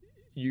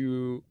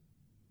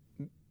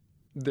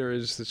there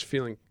is this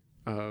feeling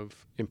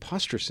of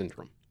imposter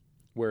syndrome,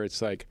 where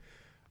it's like,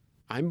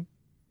 I'm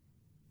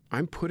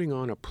putting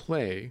on a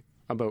play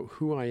about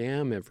who I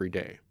am every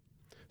day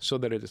so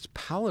that it is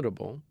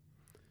palatable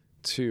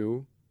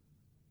to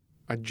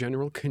a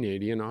general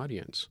Canadian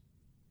audience.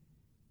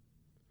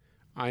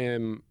 I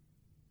am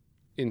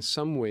in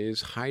some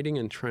ways hiding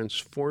and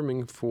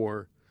transforming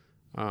for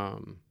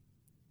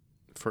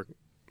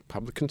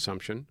public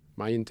consumption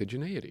my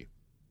indigeneity.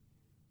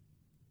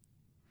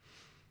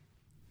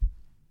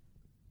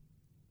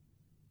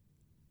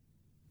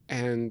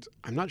 And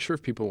I'm not sure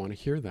if people want to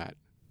hear that,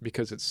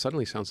 because it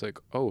suddenly sounds like,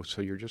 oh,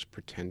 so you're just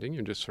pretending,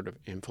 you're just sort of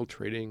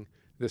infiltrating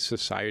this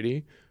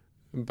society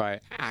by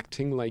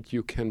acting like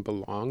you can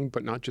belong,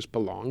 but not just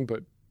belong,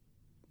 but,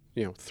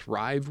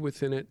 thrive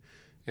within it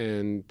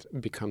and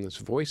become this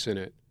voice in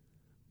it.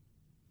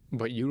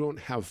 But you don't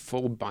have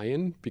full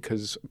buy-in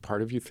because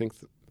part of you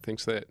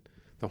thinks that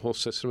the whole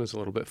system is a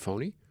little bit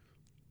phony.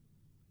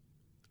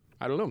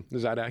 I don't know.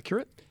 Is that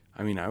accurate?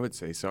 I mean, I would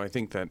say so. I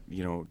think that,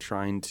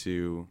 trying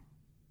to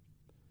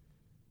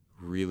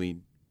really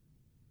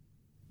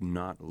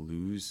not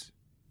lose.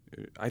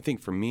 I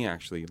think for me,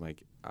 actually,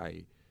 like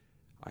I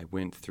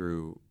went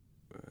through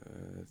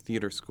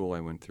theater school. I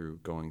went through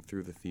going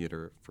through the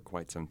theater for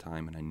quite some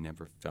time, and I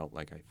never felt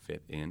like I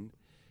fit in.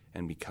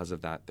 And because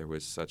of that, there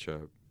was such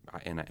a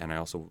and I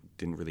also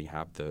didn't really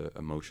have the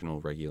emotional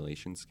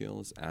regulation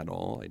skills at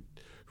all. I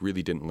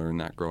really didn't learn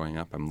that growing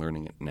up. I'm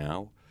learning it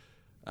now,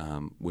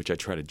 which I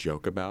try to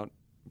joke about.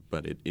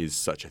 But it's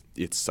such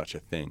a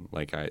thing.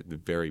 Like the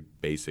very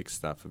basic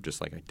stuff of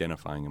just like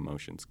identifying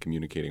emotions,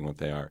 communicating what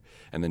they are,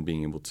 and then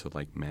being able to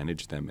like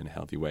manage them in a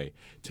healthy way.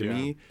 To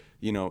me,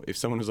 if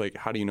someone was like,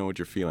 "How do you know what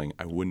you're feeling?"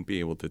 I wouldn't be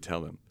able to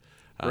tell them.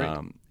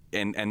 Right.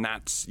 And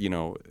that's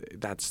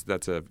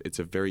it's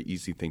a very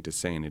easy thing to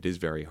say, and it is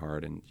very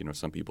hard. And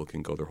some people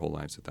can go their whole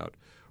lives without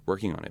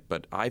working on it.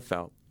 But I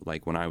felt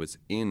like when I was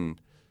in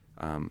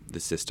the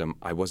system,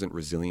 I wasn't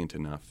resilient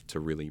enough to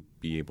really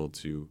be able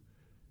to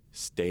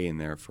stay in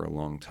there for a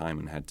long time,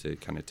 and had to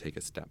kind of take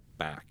a step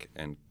back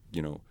and,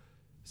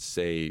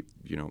 say,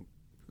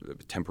 a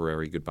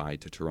temporary goodbye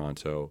to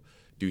Toronto,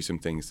 do some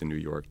things in New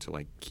York to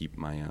like keep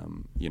my,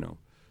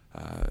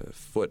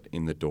 foot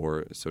in the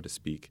door, so to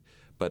speak.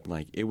 But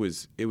like it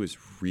was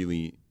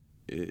really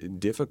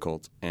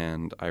difficult,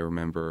 and I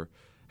remember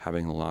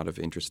having a lot of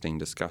interesting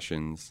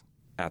discussions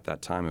at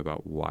that time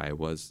about why I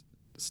was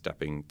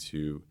stepping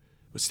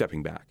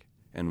back,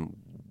 and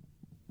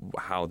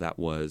how that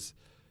was,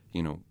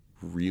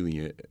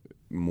 really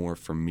more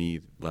for me,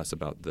 less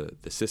about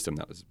the system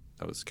that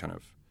was kind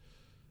of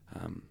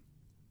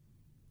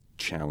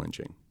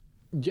challenging.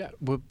 Yeah,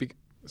 well,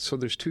 so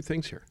there's two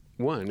things here.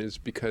 One is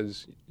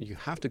because you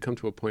have to come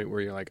to a point where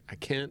you're like, I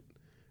can't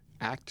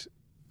act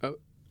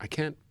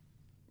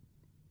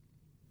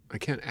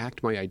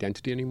my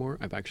identity anymore.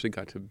 I've actually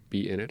got to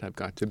be in it. I've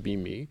got to be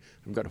me.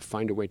 I've got to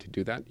find a way to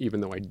do that,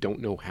 even though I don't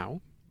know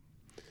how.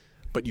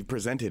 But you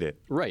presented it.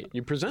 Right.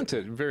 You present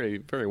it very,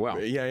 very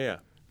well. Yeah.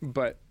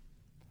 But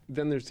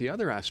then there's the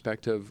other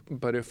aspect of,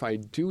 but if I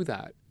do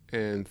that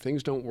and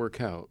things don't work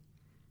out,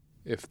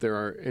 if there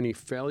are any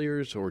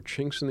failures or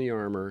chinks in the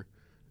armor,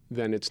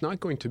 then it's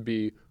not going to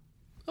be,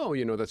 oh,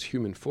 that's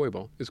human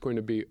foible. It's going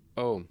to be,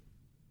 oh,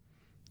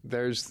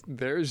 there's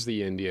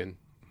the Indian.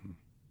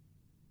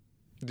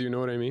 Do you know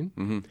what I mean?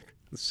 Mm-hmm.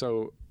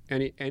 So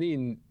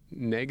any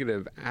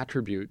negative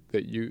attribute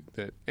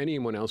that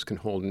anyone else can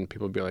hold, and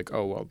people be like,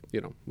 oh, well,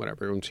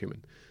 whatever, everyone's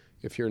human.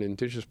 If you're an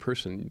Indigenous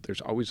person, there's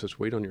always this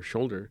weight on your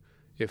shoulder.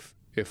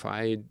 If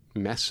I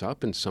mess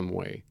up in some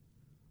way,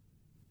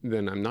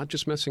 then I'm not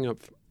just messing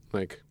up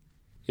like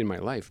in my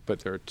life, but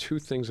there are two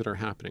things that are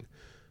happening.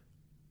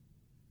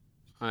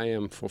 I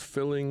am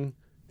fulfilling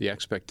the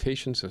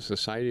expectations of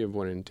society of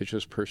what an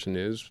Indigenous person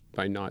is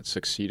by not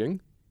succeeding.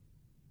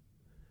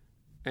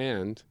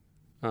 And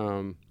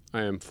I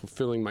am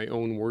fulfilling my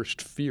own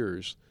worst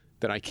fears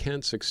that I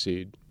can't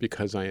succeed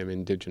because I am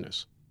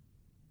Indigenous.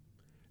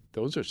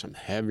 Those are some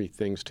heavy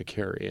things to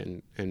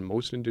carry, and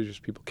most Indigenous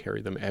people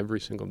carry them every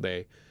single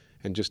day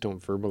and just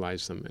don't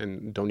verbalize them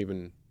and don't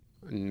even,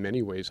 in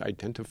many ways,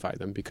 identify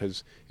them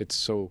because it's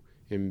so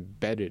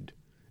embedded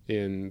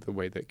in the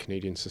way that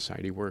Canadian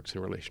society works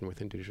in relation with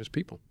Indigenous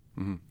people.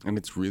 Mm-hmm. And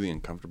it's really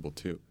uncomfortable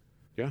too.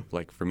 Yeah.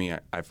 Like for me,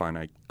 I find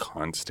I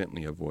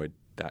constantly avoid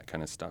that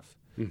kind of stuff.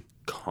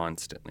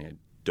 Constantly. I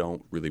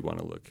don't really want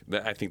to look.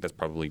 I think that's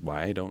probably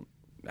why I don't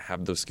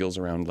have those skills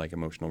around like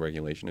emotional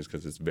regulation, is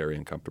because it's very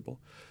uncomfortable.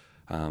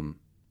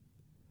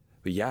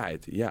 But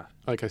yeah.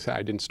 Like I said,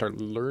 I didn't start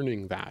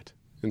learning that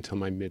until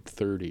my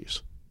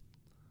mid-30s.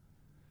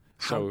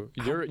 So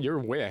you're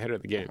way ahead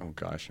of the game. Oh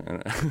gosh,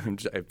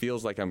 it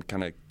feels like I'm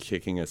kind of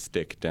kicking a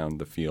stick down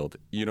the field.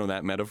 You know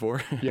that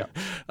metaphor? Yeah.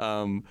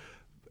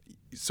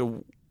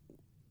 So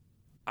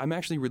I'm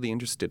actually really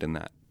interested in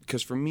that,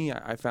 because for me,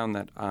 I found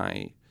that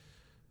I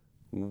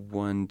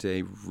one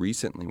day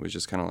recently was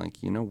just kind of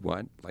like, you know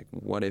what? Like,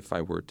 what if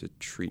I were to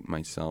treat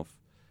myself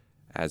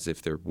as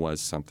if there was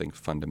something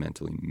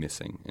fundamentally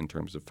missing in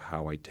terms of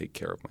how I take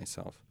care of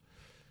myself?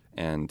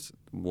 And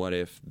what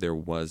if there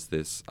was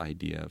this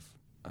idea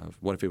of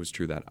what if it was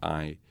true that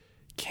I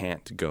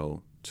can't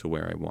go to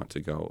where I want to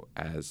go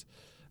as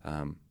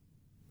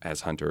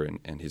Hunter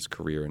and his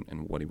career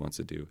and what he wants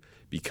to do,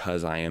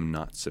 because I am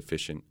not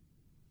sufficient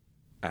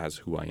as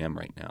who I am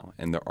right now,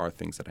 and there are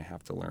things that I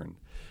have to learn,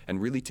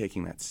 and really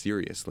taking that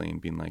seriously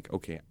and being like,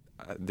 okay,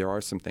 there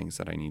are some things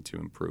that I need to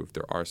improve.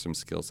 There are some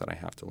skills that I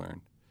have to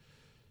learn.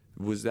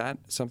 Was that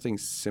something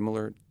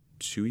similar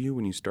to you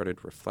when you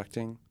started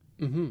reflecting?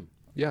 Mm-hmm.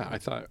 Yeah, I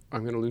thought,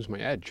 I'm going to lose my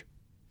edge.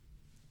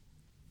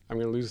 I'm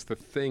going to lose the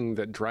thing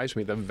that drives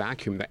me, the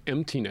vacuum, the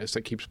emptiness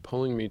that keeps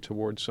pulling me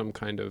towards some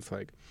kind of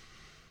like,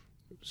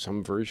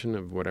 some version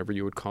of whatever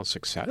you would call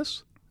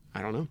success.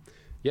 I don't know.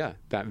 Yeah,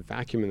 that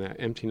vacuum and that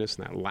emptiness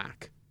and that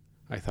lack.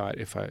 I thought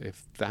if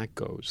that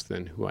goes,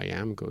 then who I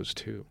am goes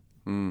too.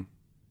 Mm.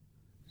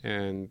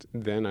 And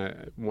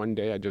then one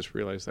day I just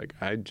realized, like,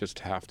 I just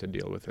have to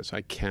deal with this.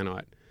 I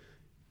cannot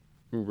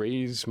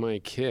raise my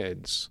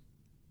kids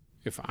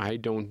if I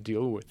don't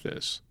deal with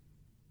this,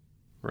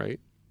 right?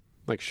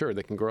 Like, sure,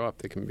 they can grow up,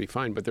 they can be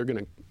fine, but they're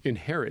going to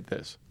inherit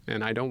this,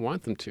 and I don't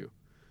want them to.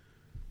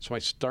 So I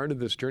started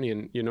this journey,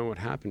 and you know what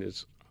happened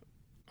is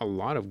a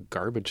lot of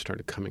garbage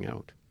started coming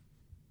out.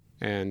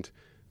 And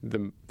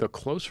the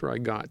closer I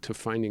got to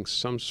finding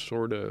some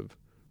sort of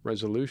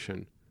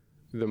resolution,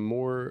 the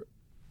more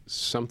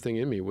something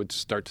in me would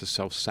start to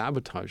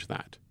self-sabotage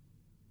that.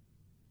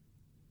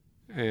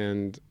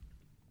 And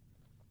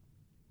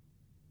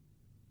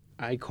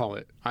I call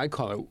it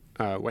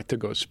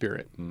Wet'ego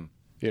spirit. Mm.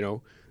 You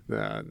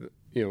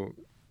know,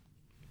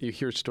 you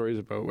hear stories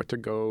about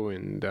Wet'ego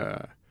and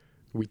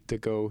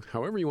Wet'ego,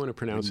 however you want to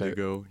pronounce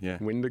Wendigo, it. yeah.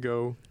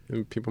 Wendigo,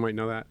 people might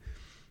know that.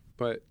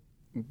 But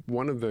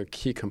one of the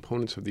key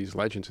components of these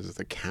legends is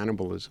the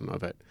cannibalism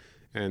of it.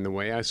 And the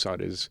way I saw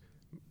it is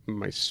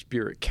my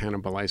spirit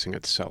cannibalizing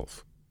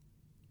itself,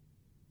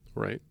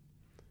 right?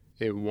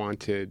 It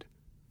wanted,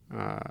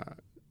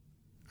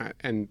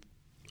 and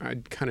I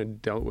kind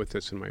of dealt with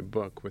this in my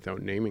book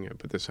without naming it,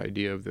 but this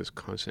idea of this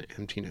constant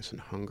emptiness and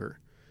hunger,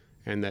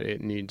 and that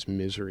it needs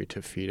misery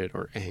to feed it,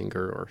 or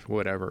anger, or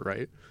whatever,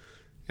 right?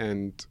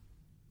 And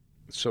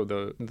so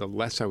the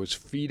less I was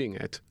feeding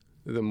it,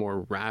 the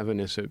more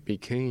ravenous it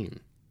became,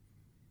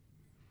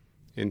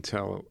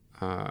 until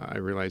I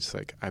realized,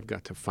 like, I've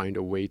got to find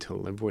a way to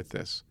live with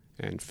this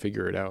and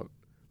figure it out,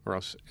 or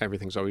else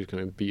everything's always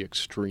going to be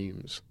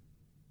extremes.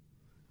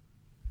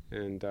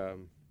 And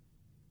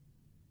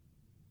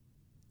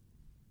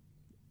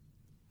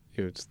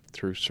it's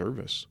through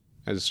service.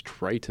 As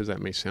trite as that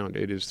may sound,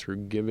 it is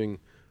through giving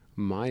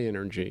my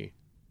energy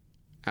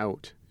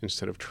out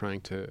instead of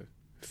trying to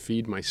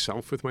feed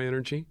myself with my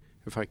energy.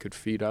 If I could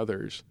feed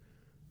others,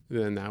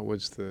 then that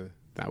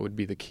would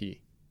be the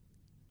key.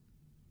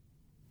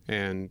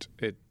 And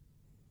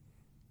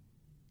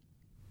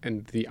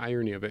the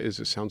irony of it is,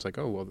 it sounds like,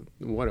 oh, well,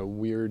 what a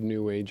weird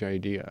new age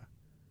idea.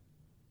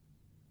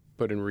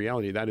 But in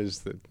reality, that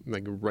is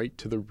right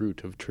to the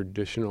root of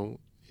traditional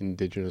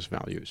Indigenous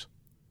values.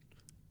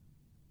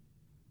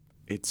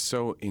 It's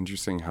so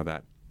interesting how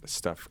that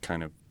stuff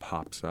kind of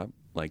pops up.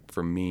 Like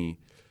for me,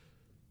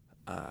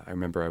 I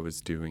remember I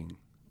was doing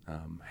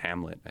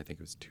Hamlet, I think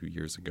it was 2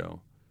 years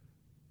ago.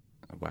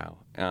 Wow.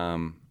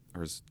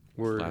 Or was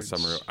last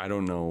summer. I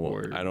don't know.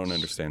 Words. I don't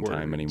understand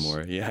time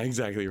anymore. Yeah,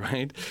 exactly,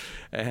 right?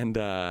 And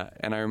I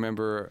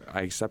remember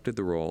I accepted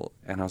the role,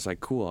 and I was like,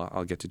 cool,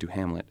 I'll get to do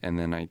Hamlet. And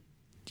then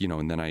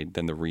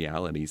then the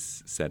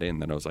realities set in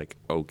that I was like,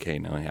 okay,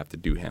 now I have to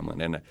do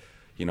Hamlet. And,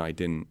 I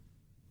didn't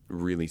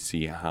really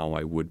see how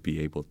I would be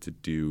able to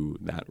do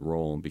that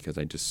role, because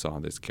I just saw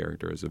this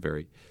character as a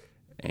very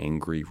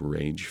angry,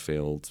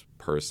 rage-filled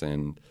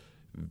person,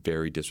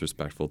 very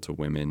disrespectful to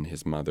women,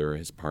 his mother,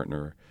 his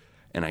partner,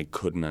 and I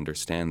couldn't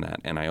understand that.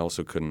 And I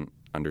also couldn't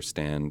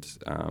understand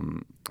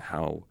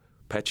how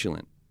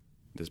petulant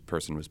this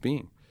person was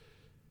being.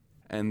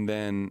 And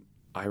then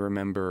I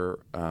remember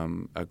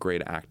a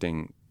great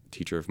acting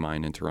teacher of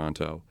mine in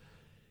Toronto,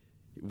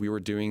 we were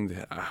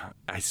doing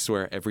I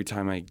swear, every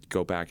time I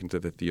go back into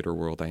the theater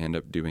world, I end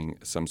up doing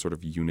some sort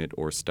of unit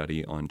or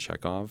study on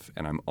Chekhov,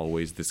 and I'm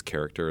always this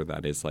character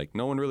that is like,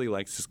 no one really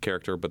likes this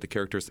character, but the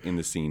character's in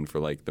the scene for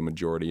like the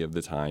majority of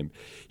the time.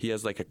 He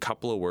has like a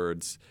couple of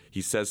words,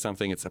 he says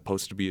something, it's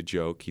supposed to be a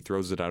joke, he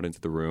throws it out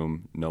into the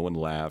room, no one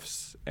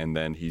laughs, and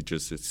then he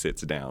just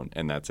sits down,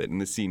 and that's it,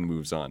 and the scene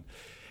moves on.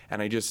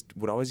 And I just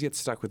would always get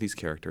stuck with these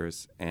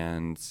characters,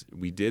 and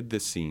we did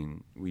this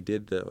scene, we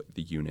did the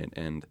unit,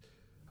 and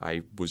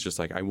I was just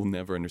like, I will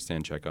never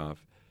understand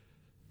Chekhov.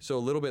 So a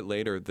little bit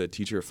later, the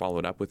teacher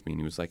followed up with me,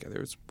 and he was like,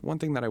 there's one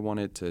thing that I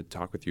wanted to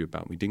talk with you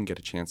about. We didn't get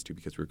a chance to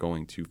because we were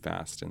going too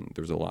fast, and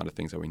there was a lot of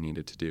things that we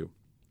needed to do.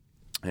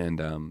 And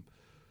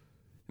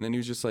then he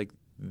was just like,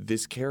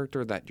 this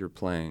character that you're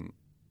playing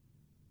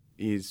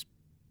is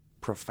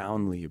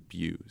profoundly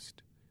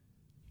abused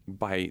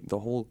by the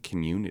whole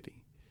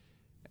community.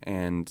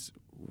 And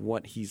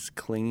what he's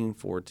clinging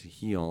for to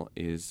heal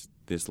is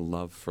this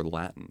love for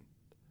Latin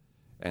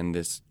and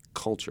this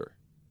culture,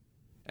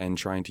 and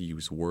trying to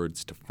use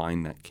words to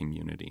find that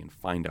community and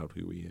find out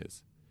who he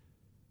is.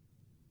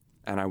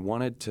 And I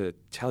wanted to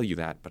tell you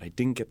that, but I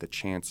didn't get the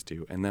chance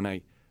to. And then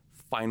I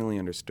finally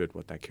understood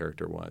what that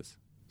character was.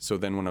 So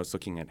then when I was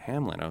looking at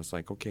Hamlet, I was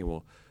like, okay,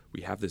 well,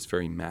 we have this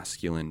very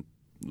masculine,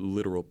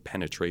 literal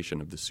penetration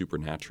of the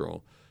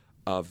supernatural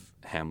of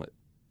Hamlet,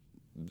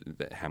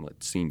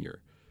 Hamlet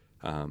Sr.,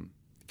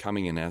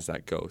 coming in as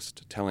that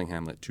ghost, telling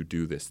Hamlet to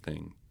do this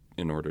thing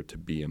in order to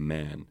be a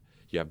man.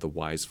 You have the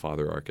wise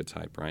father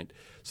archetype, right?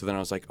 So then I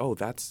was like, oh,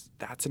 that's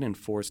an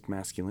enforced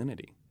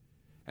masculinity.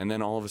 And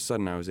then all of a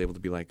sudden I was able to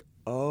be like,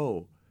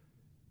 oh,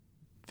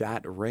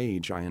 that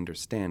rage I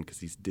understand, because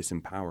he's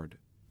disempowered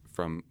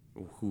from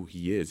who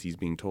he is. He's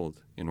being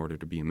told, in order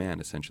to be a man,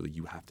 essentially,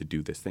 you have to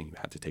do this thing. You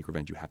have to take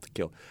revenge. You have to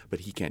kill. But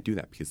he can't do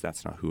that because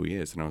that's not who he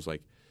is. And I was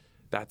like,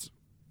 that's,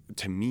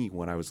 to me,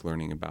 what I was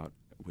learning about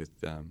with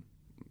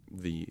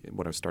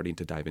what I was starting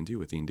to dive into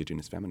with the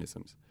indigenous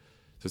feminisms.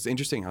 So it's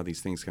interesting how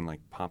these things can like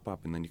pop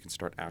up, and then you can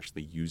start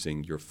actually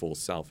using your full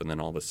self, and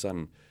then all of a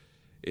sudden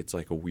it's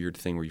like a weird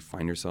thing where you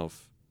find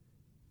yourself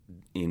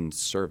in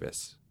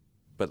service.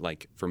 But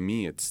like for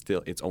me, it's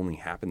only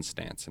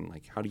happenstance, and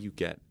like how do you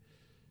get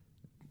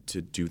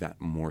to do that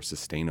more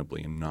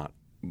sustainably and not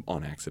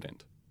on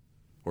accident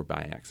or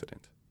by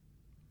accident?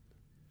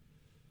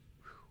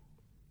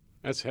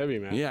 That's heavy,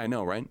 man. Yeah, I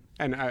know, right?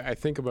 And I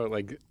think about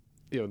like,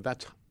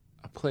 that's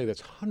a play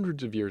that's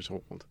hundreds of years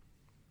old.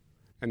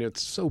 And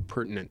it's so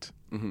pertinent.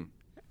 Mm-hmm.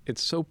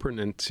 It's so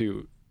pertinent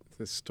to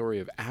the story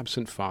of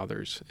absent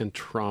fathers and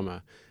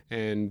trauma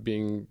and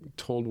being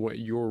told what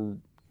your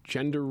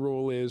gender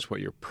role is,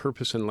 what your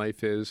purpose in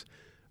life is,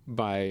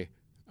 by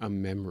a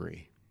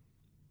memory.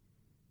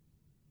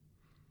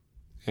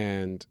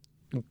 And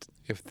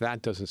if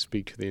that doesn't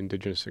speak to the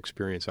indigenous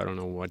experience, I don't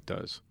know what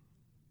does.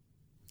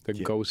 The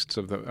ghosts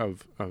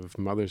of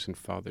mothers and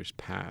fathers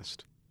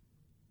past,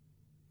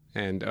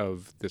 and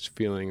of this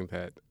feeling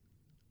that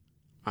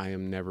I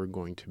am never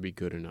going to be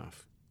good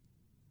enough.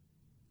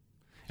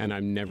 And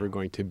I'm never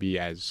going to be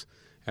as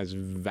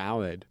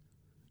valid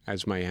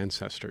as my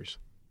ancestors.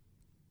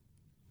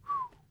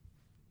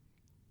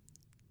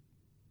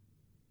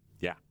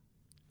 Yeah.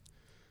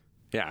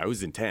 Yeah, it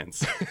was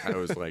intense. I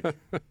was like,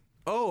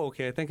 oh,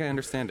 okay, I think I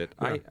understand it.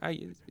 Yeah.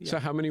 So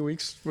how many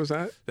weeks was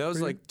that? That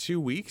was like 2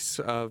 weeks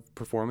of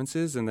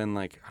performances, and then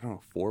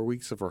 4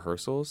 weeks of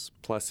rehearsals,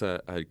 plus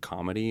a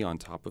comedy on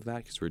top of that,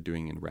 because we were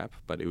doing in rep.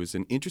 But it was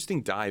an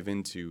interesting dive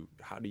into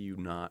how do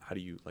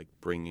you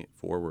bring it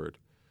forward,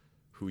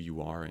 who you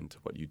are into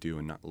what you do,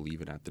 and not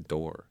leave it at the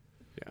door.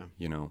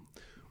 Yeah.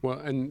 Well,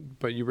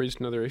 but you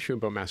raised another issue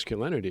about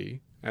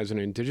masculinity. As an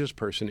Indigenous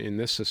person in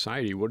this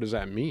society, what does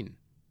that mean,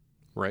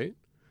 right?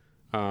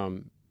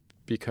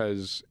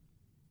 Because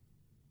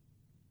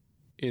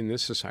in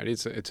this society,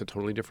 it's a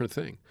totally different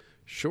thing.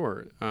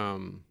 Sure,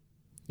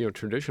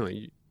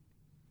 traditionally,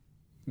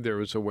 there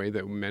was a way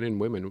that men and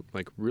women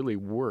really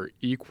were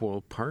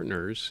equal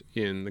partners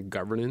in the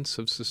governance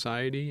of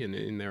society and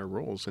in their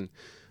roles, and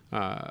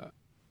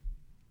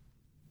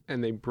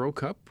they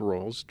broke up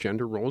roles,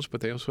 gender roles,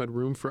 but they also had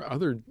room for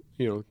other,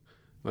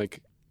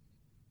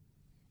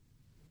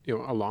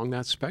 along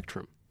that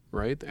spectrum,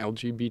 right? The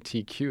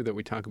LGBTQ that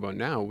we talk about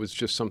now was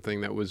just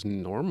something that was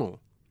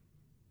normal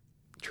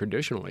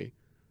traditionally.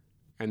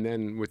 And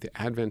then with the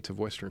advent of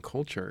Western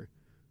culture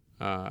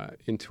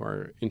into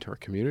our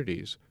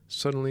communities,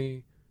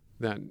 suddenly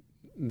that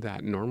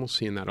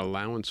normalcy and that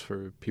allowance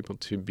for people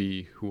to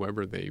be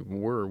whoever they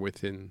were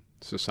within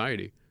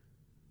society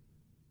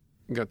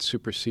got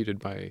superseded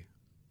by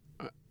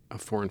a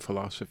foreign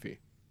philosophy,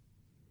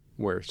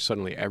 where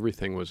suddenly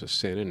everything was a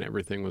sin and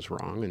everything was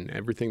wrong, and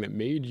everything that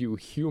made you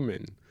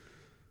human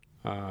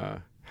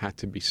had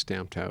to be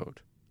stamped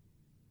out.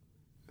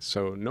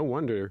 So no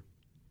wonder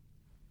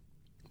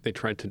they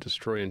tried to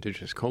destroy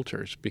indigenous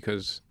cultures,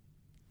 because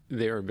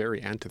they are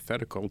very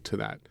antithetical to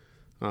that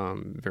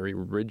very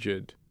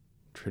rigid,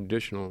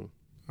 traditional,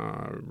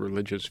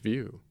 religious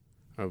view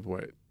of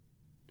what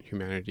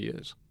humanity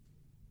is.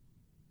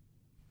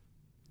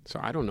 So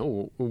I don't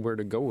know where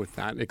to go with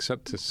that,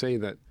 except to say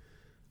that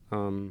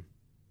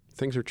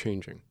things are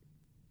changing.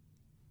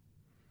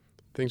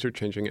 Things are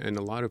changing, and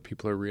a lot of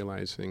people are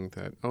realizing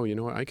that, oh, you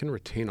know what, I can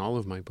retain all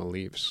of my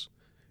beliefs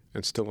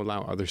and still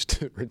allow others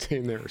to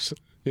retain theirs,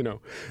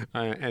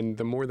 and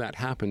the more that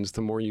happens,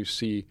 the more you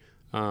see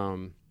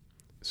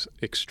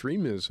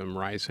extremism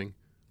rising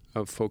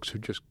of folks who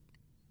just,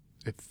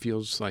 it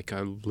feels like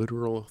a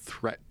literal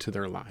threat to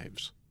their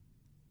lives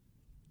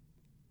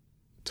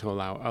to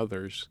allow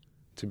others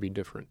to be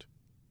different.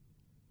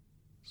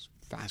 It's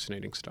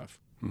fascinating stuff.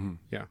 Mm-hmm.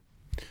 Yeah.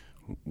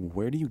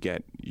 Where do you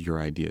get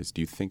your ideas?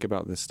 Do you think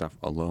about this stuff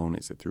alone?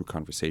 Is it through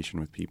conversation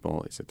with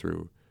people? Is it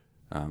through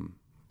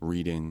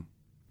reading?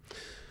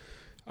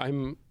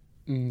 I'm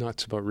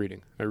nuts about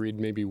reading. I read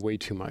maybe way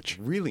too much.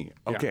 Really?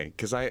 Yeah. Okay,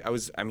 because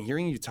I'm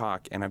hearing you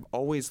talk, and I've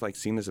always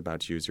seen this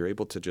about you, is you're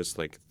able to just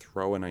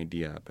throw an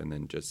idea up and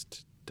then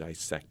just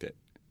dissect it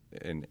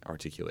and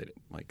articulate it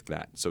like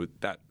that. So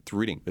that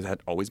through reading, has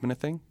that always been a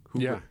thing?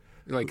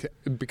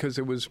 Because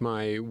it was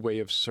my way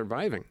of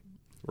surviving,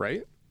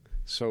 right?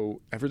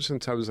 So ever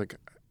since I was and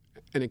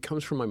it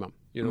comes from my mom.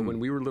 When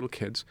we were little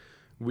kids,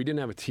 we didn't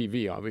have a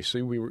TV,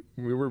 obviously. We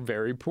were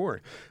very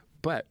poor,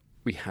 but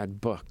we had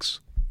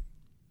books.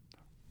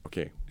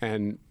 Okay.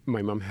 And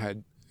my mom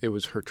it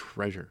was her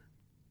treasure.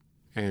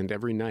 And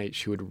every night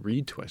she would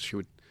read to us. She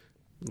would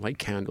light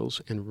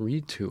candles and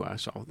read to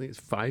us, all these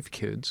 5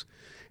 kids.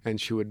 And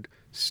she would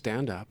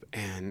stand up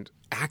and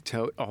act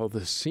out all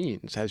the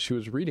scenes as she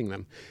was reading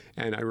them.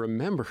 And I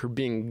remember her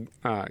being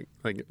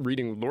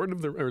reading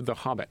The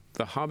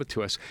Hobbit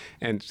to us,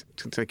 and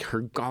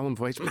her Gollum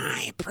voice,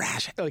 my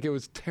precious, it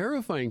was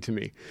terrifying to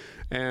me.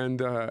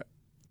 And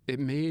it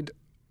made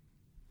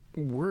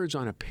words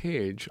on a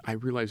page, I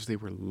realized they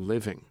were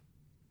living.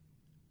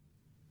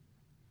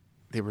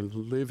 They were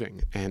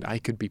living, and I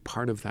could be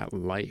part of that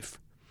life.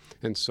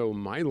 And so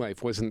my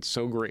life wasn't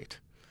so great,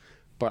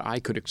 but I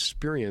could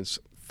experience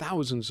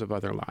thousands of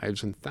other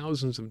lives and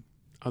thousands of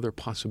other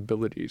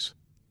possibilities.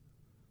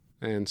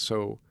 And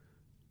so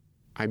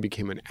I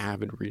became an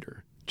avid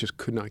reader. Just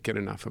could not get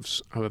enough of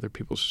other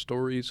people's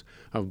stories,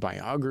 of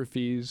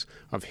biographies,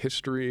 of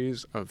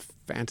histories, of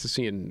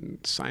fantasy and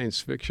science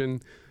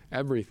fiction,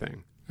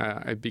 everything.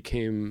 It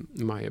became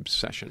my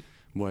obsession.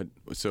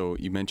 So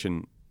you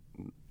mentioned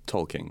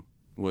Tolkien.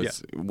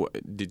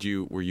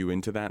 Were you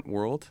into that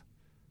world?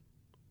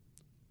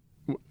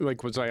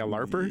 Was I a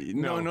LARPer?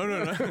 No.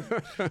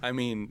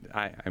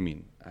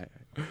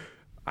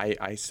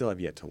 I still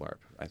have yet to LARP.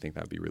 I think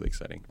that'd be really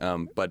exciting.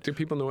 But do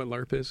people know what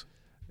LARP is?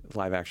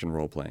 Live action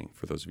role playing,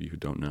 for those of you who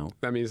don't know.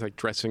 That means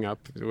dressing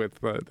up with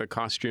the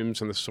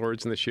costumes and the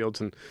swords and the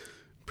shields and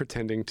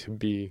pretending to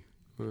be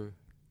in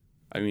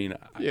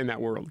that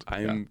world.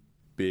 I'm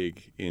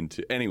big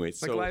into... Anyway,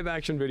 so... live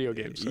action video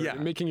games. So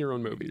making your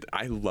own movie.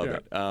 I love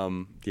it.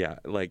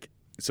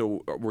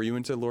 So were you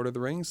into Lord of the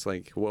Rings?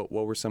 What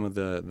were some of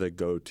the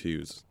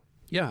go-tos?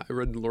 Yeah, I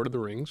read Lord of the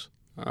Rings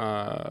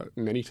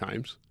many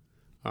times.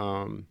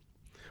 I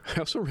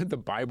also read the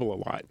Bible a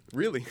lot.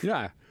 Really?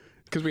 Yeah,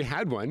 because we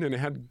had one and it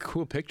had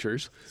cool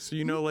pictures. So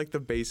the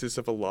basis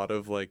of a lot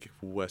of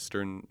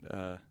Western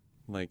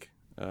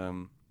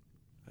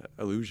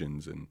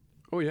illusions and...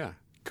 Oh, yeah.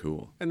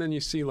 Cool. And then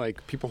you see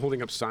people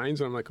holding up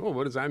signs and I'm like, oh,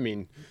 what does that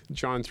mean?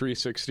 John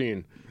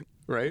 3:16.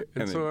 Right?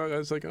 And so I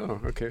was like,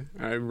 oh, okay.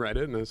 I read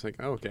it and I was like,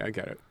 oh, okay, I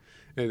get it.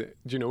 And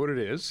do you know what it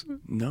is?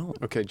 No.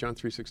 Okay, John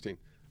 3:16.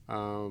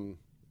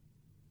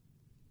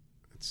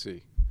 Let's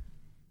see.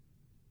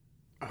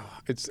 Oh,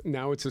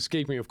 it's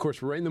escaping me. Of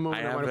course, right in the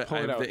moment I want to pull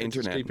it out. It's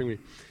escaping me.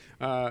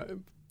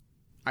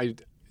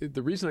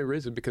 The reason I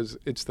raised it because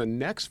it's the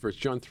next verse,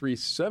 John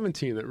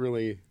 3:17, that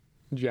really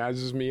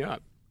jazzes me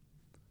up.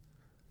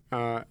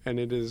 And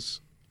it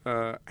is...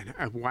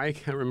 why I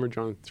can't remember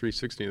John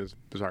 3:16 is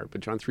bizarre, but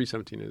John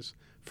 3:17 is,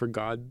 for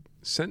God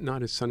sent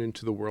not his Son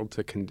into the world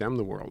to condemn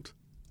the world,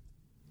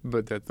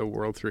 but that the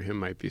world through him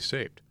might be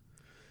saved.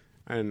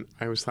 And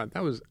I always thought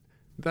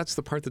that's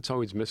the part that's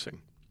always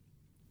missing.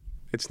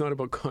 It's not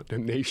about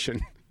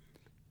condemnation.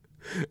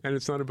 And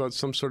it's not about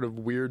some sort of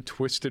weird,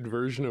 twisted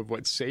version of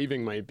what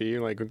saving might be.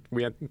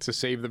 We had to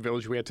save the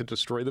village, we had to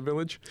destroy the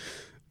village.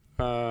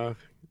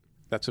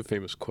 That's a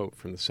famous quote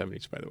from the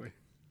 70s, by the way.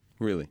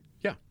 Really?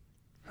 Yeah.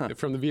 Huh.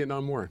 From the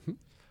Vietnam War.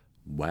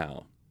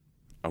 Wow.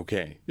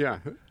 Okay. Yeah.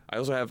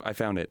 I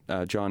found it.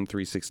 John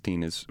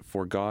 3:16 is,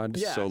 for God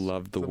so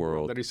loved the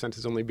world that he sent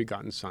his only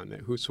begotten Son,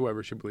 that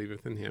whosoever should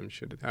believeth in him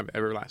should have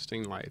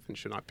everlasting life and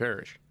should not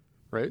perish.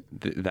 Right?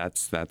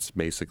 That's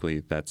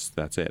basically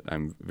that's it.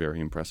 I'm very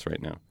impressed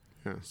right now.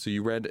 Yeah. So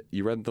you read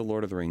the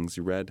Lord of the Rings.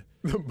 You read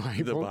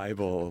the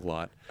Bible a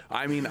lot.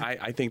 I mean,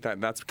 I think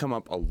that's come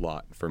up a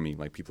lot for me.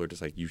 People are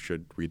just you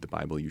should read the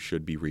Bible. You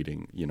should be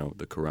reading,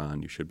 the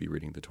Quran. You should be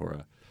reading the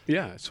Torah.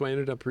 Yeah. So I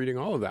ended up reading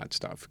all of that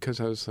stuff because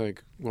I was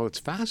like, well, it's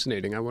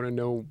fascinating. I want to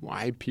know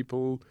why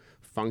people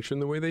function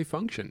the way they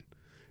function.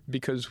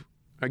 Because,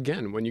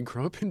 again, when you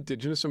grow up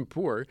indigenous and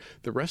poor,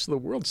 the rest of the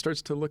world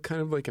starts to look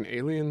kind of like an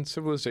alien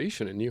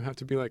civilization. And you have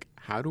to be like,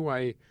 how do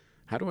I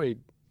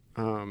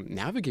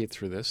navigate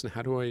through this, and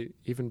how do I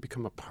even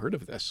become a part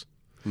of this?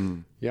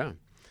 Yeah.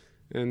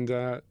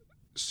 And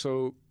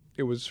so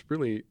it was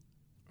really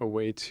a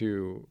way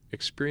to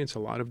experience a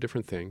lot of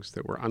different things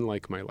that were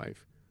unlike my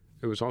life.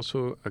 It was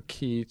also a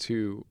key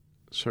to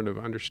sort of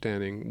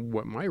understanding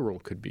what my role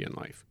could be in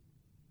life.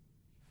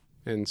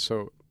 And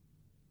so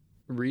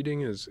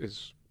reading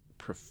is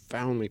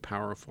profoundly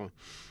powerful.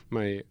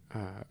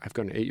 I've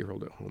got an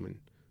 8-year-old at home,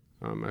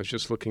 and I was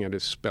just looking at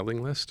his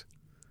spelling list,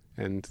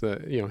 and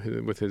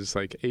with his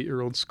like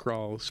 8-year-old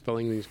scrawl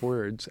spelling these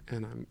words,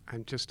 and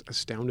I'm just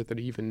astounded that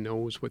he even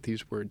knows what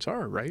these words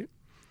are. Right?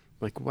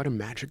 Like, what a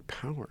magic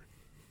power!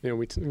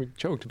 We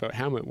joked about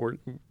Hamlet.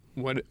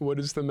 What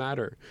is the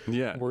matter?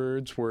 Yeah.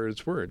 Words,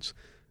 words, words,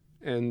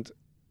 and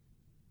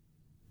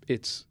I'm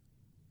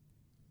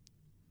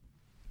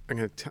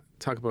going to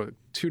talk about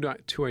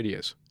two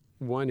ideas.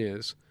 One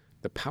is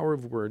the power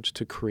of words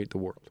to create the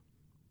world.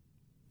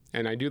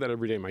 And I do that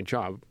every day in my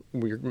job.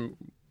 We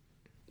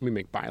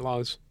make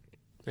bylaws,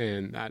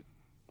 and that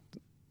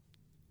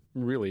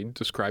really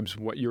describes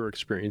what your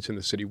experience in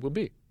the city will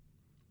be.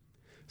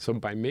 So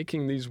by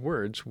making these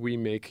words, we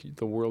make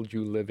the world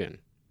you live in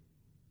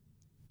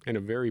a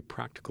very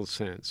practical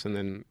sense. And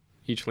then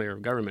each layer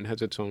of government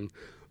has its own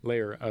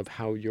layer of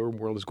how your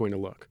world is going to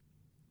look.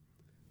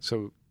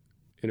 So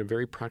in a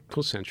very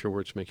practical sense, your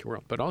words make your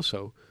world, but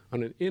also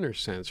on an inner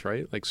sense,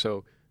 right? Like,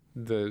 so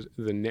the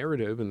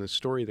narrative and the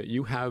story that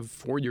you have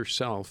for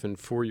yourself and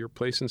for your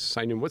place in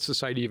society and what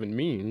society even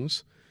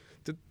means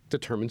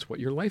determines what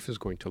your life is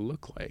going to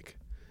look like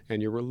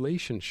and your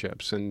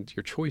relationships and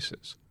your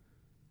choices.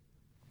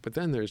 But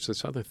then there's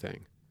this other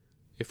thing.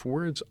 If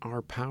words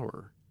are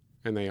power,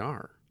 and they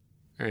are,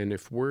 and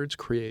if words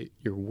create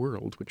your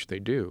world, which they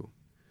do,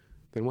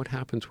 then what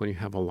happens when you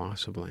have a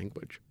loss of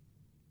language?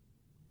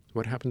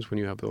 What happens when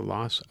you have the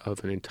loss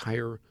of an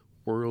entire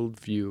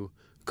worldview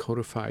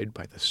codified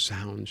by the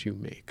sounds you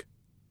make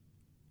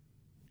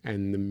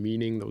and the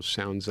meaning those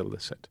sounds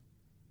elicit?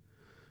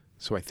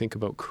 So I think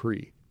about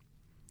Cree,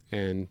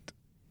 and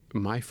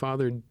my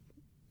father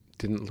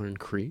didn't learn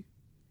Cree.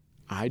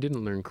 I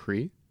didn't learn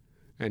Cree,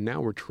 and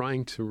now we're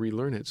trying to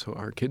relearn it so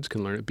our kids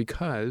can learn it,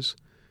 because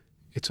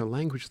it's a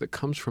language that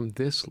comes from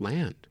this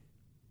land.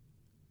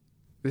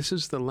 This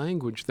is the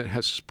language that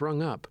has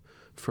sprung up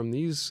from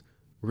these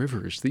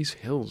rivers, these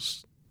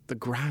hills, the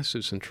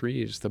grasses and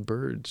trees, the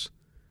birds,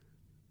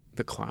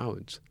 the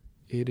clouds.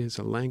 It is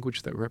a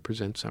language that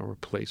represents our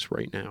place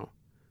right now,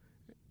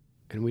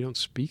 and we don't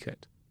speak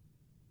it.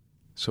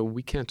 So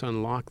we can't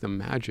unlock the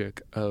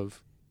magic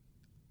of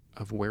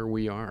where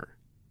we are.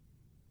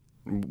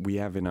 We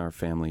have in our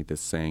family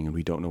this saying, and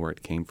we don't know where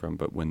it came from,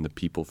 but when the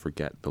people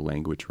forget, the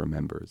language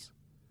remembers.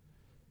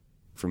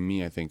 For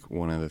me, I think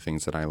one of the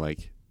things that I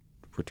like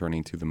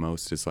returning to the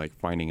most is like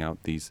finding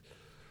out these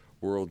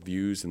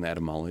worldviews and the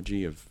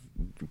etymology of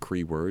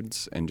Cree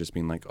words and just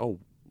being like, oh,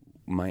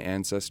 my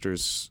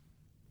ancestors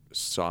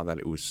saw that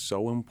it was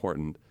so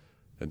important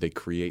that they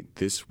create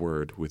this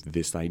word with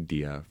this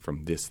idea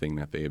from this thing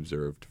that they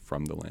observed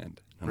from the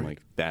land. And I'm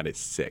like, that is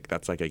sick.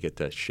 That's like I get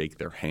to shake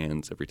their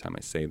hands every time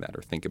I say that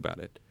or think about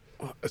it.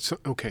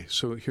 Okay,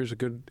 so here's a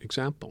good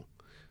example.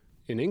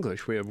 In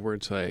English, we have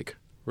words like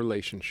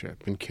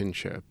relationship and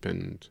kinship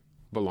and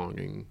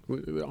belonging,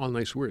 all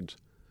nice words.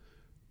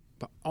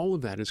 But all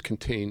of that is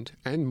contained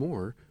and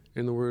more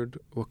in the word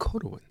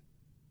Wakotowin,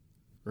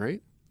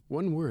 right?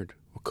 One word,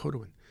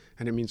 Wakotowin.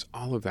 And it means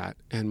all of that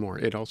and more.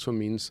 It also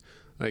means,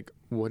 like,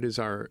 what is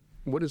our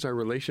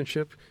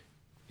relationship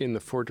in the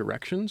 4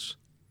 directions?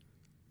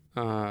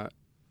 And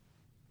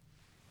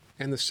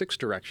the 6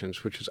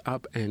 directions, which is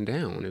up and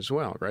down as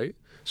well, right?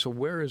 So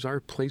where is our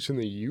place in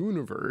the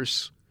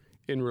universe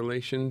in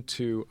relation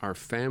to our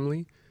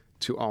family,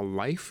 to all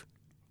life?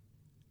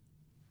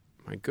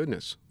 My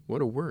goodness,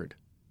 what a word.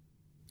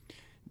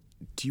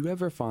 Do you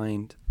ever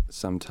find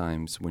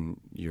sometimes when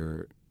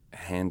you're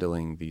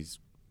handling these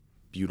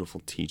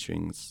beautiful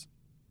teachings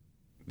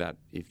that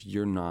if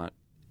you're not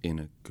in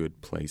a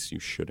good place, you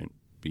shouldn't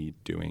be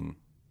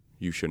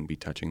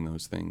touching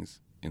those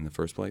things in the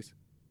first place?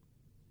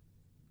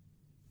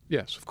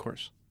 Yes, of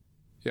course.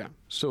 Yeah.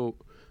 So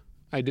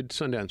I did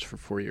Sundance for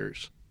 4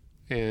 years.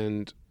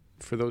 And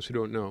for those who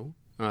don't know,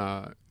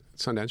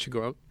 Sundance, you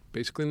go out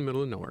basically in the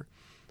middle of nowhere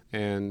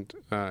and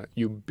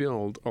you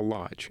build a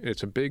lodge.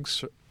 It's a big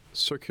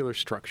circular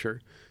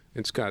structure.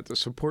 It's got the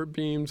support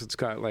beams. It's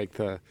got like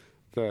the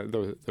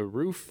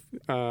roof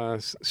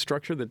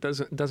structure that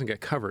doesn't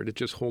get covered. It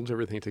just holds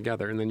everything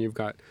together. And then you've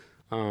got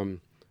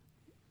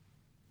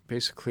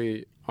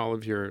basically all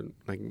of your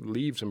like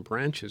leaves and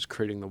branches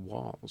creating the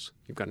walls.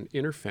 You've got an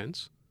inner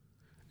fence,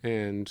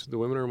 and the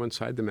women are on one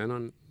side, the men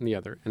on the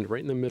other, and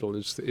right in the middle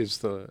is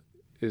the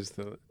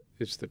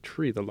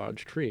tree, the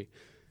lodge tree,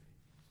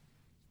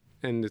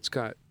 and it's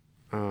got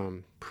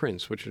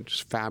prints, which are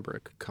just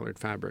fabric, colored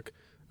fabric,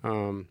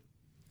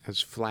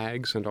 as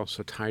flags and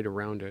also tied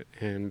around it,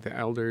 and the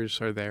elders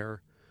are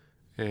there,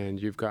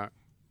 and you've got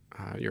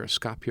your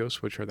escapios,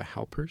 which are the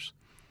helpers,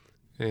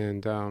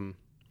 and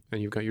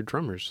you've got your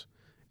drummers.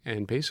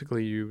 And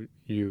basically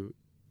you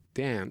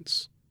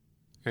dance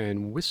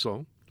and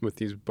whistle with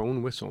these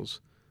bone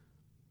whistles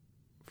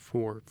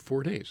for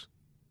 4 days.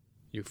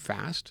 You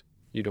fast,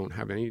 you don't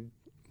have any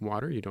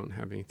water, you don't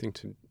have anything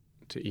to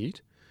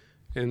eat,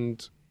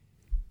 and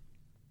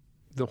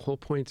the whole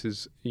point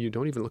is you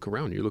don't even look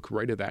around, you look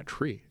right at that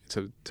tree. It's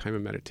a time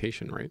of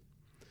meditation, right?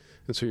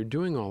 And so you're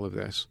doing all of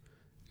this,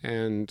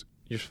 and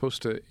you're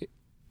supposed to,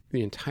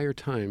 the entire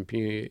time,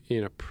 be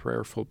in a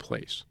prayerful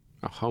place,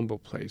 a humble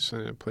place,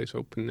 and a place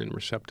open and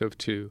receptive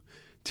to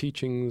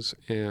teachings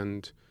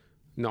and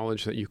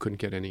knowledge that you couldn't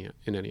get in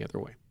any other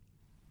way.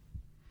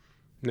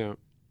 Now,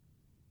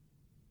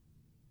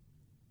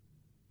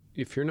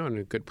 if you're not in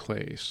a good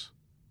place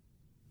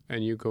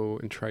and you go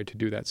and try to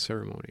do that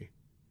ceremony,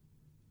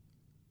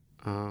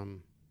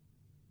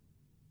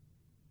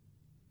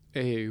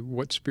 A,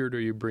 what spirit are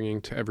you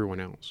bringing to everyone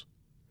else?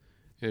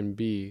 And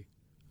B,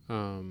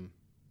 all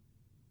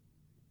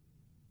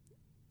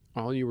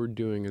you were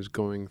doing is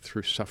going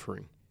through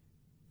suffering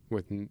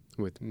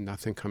with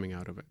nothing coming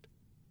out of it.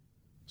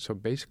 So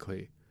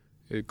basically,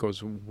 it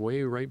goes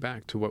way right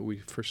back to what we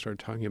first started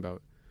talking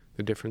about,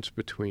 the difference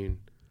between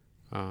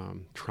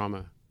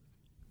trauma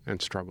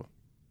and struggle.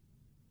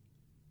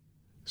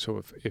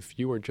 So if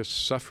you are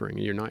just suffering,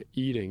 you're not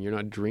eating, you're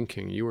not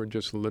drinking, you are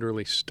just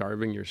literally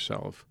starving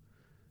yourself,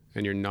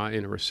 and you're not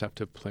in a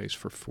receptive place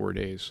for 4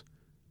 days,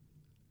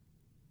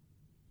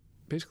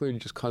 basically you're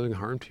just causing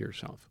harm to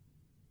yourself.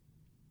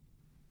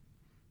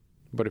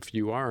 But if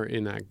you are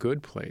in that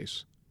good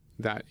place,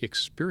 that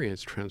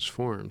experience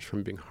transforms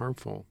from being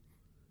harmful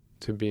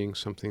to being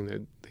something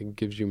that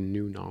gives you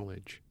new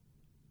knowledge.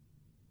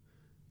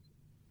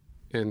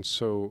 And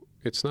so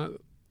it's not,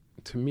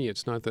 to me,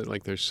 it's not that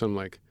like there's some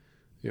like,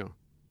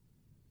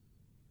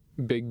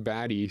 big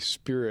baddie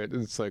spirit.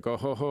 It's like,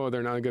 oh,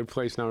 they're not in a good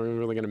place now, we're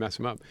really going to mess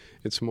them up.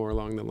 It's more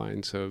along the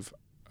lines of,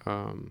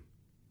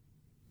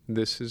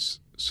 this is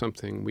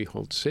something we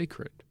hold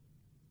sacred.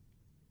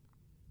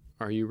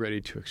 Are you ready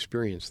to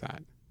experience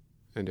that?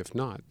 And if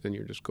not, then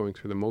you're just going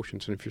through the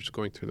motions. And if you're just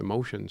going through the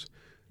motions,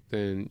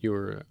 then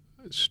you're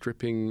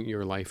stripping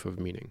your life of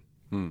meaning.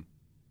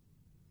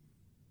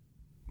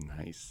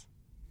 Nice.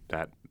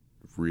 That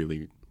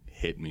really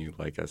hit me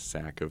like a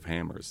sack of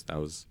hammers. That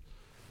was,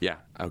 yeah,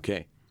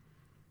 okay.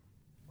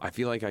 I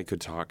feel like I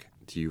could talk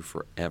to you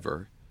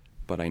forever,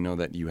 but I know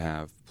that you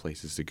have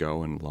places to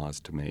go and laws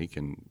to make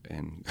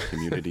and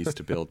communities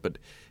to build. But,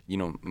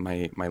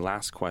 my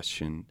last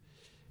question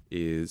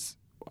is,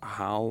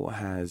 how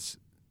has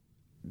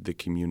the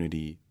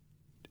community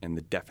and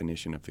the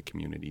definition of the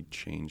community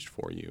changed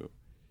for you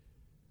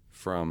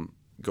from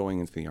going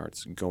into the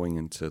arts, going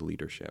into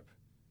leadership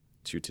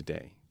to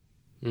today?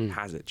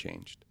 Has it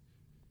changed?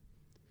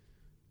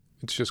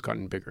 It's just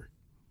gotten bigger.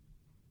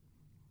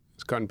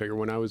 It's gotten bigger.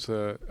 When I was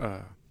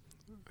a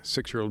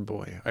 6-year-old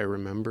boy, I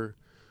remember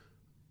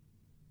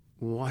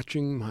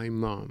watching my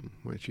mom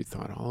when she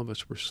thought all of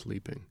us were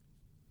sleeping,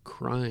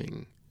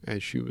 crying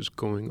as she was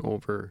going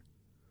over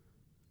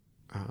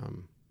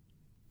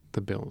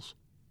the bills,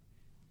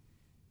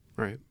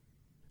 right?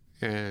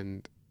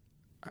 And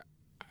I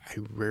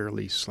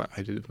rarely slept.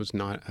 I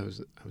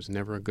was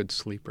never a good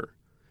sleeper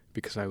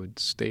because I would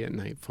stay at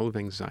night full of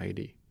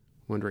anxiety,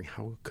 wondering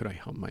how could I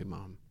help my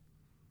mom?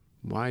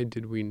 Why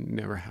did we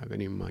never have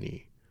any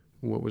money?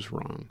 What was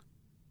wrong?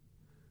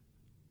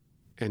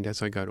 And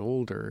as I got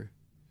older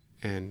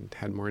and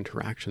had more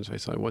interactions, I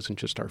saw it wasn't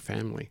just our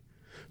family.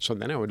 So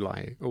then I would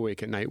lie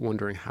awake at night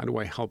wondering, how do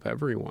I help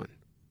everyone?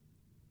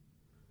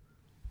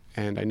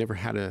 And I never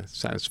had a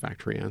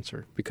satisfactory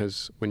answer,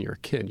 because when you're a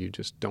kid, you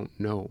just don't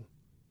know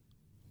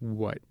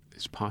what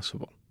is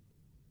possible.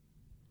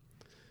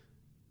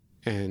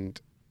 And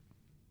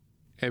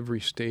every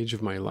stage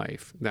of my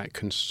life, that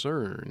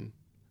concern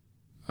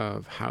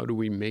of how do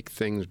we make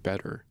things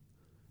better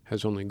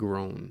has only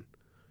grown.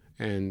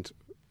 And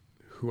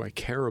who I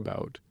care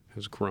about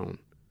has grown.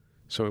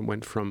 So it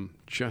went from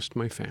just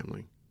my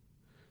family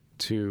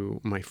to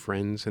my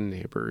friends and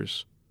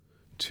neighbors,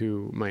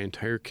 to my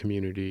entire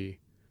community,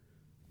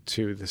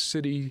 to the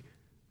city,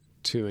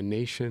 to a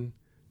nation,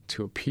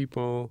 to a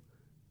people,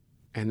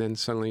 and then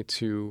suddenly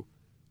to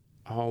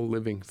all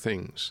living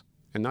things.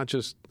 And not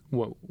just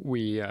what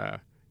we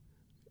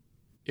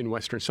in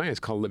Western science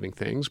call living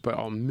things, but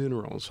all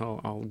minerals,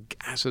 all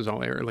gases,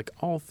 all air, like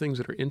all things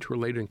that are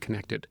interrelated and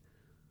connected.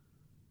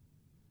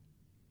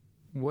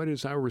 What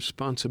is our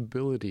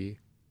responsibility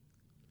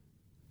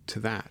to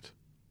that?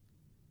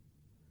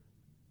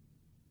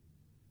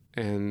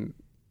 And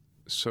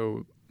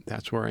so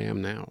that's where I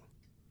am now.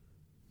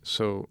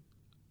 So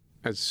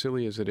as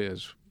silly as it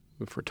is,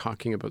 if we're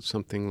talking about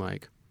something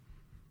like,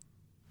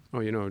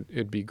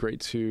 it'd be great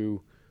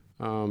to,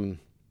 the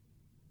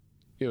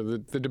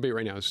debate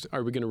right now is,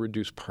 are we going to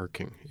reduce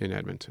parking in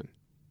Edmonton?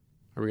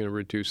 Are we going to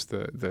reduce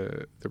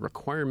the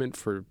requirement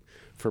for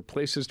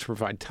places to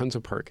provide tons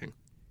of parking?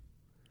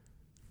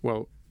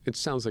 Well, it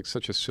sounds like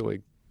such a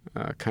silly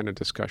kind of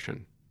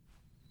discussion.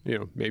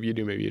 Maybe you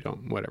do, maybe you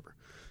don't, whatever.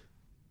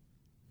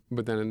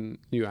 But then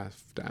you have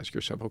to ask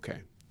yourself,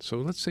 okay, so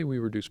let's say we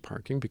reduce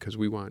parking because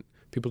we want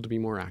people to be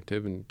more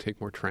active and take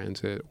more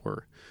transit,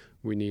 or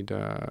we need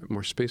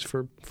more space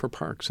for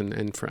parks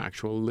and for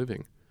actual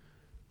living.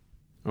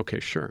 Okay,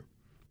 sure.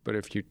 But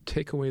if you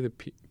take away the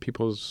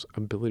people's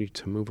ability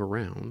to move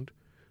around,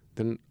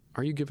 then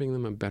are you giving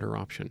them a better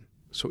option?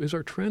 So is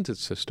our transit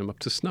system up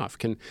to snuff?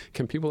 Can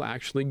people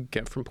actually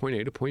get from point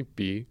A to point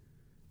B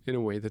in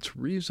a way that's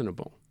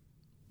reasonable?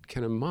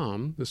 Can a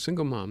mom, the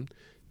single mom,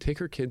 take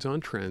her kids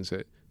on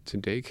transit to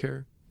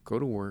daycare, go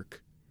to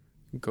work,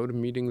 go to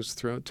meetings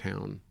throughout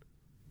town,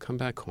 come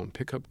back home,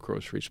 pick up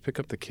groceries, pick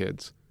up the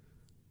kids,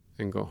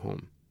 and go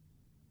home?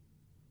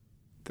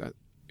 That,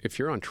 if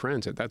you're on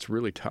transit, that's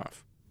really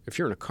tough. If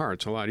you're in a car,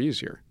 it's a lot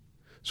easier.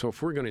 So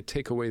if we're going to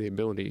take away the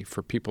ability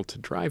for people to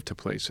drive to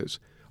places,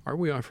 are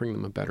we offering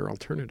them a better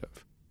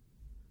alternative?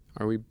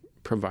 Are we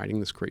providing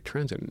this great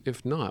transit? And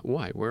if not,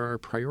 why? Where are our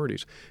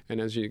priorities?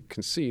 And as you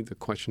can see, the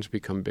questions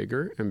become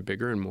bigger and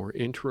bigger and more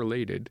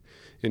interrelated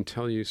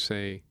until you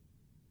say,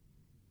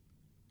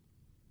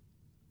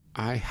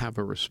 I have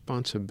a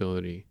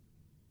responsibility,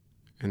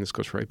 and this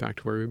goes right back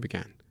to where we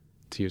began,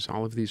 to use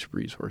all of these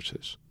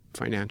resources,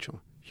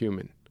 financial,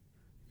 human,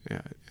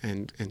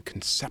 and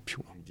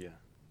conceptual,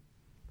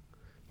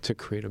 to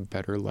create a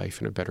better life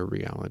and a better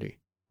reality.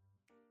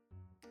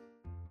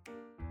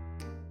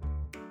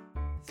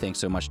 Thanks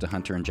so much to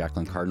Hunter and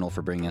Jacqueline Cardinal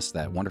for bringing us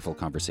that wonderful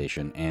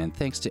conversation, and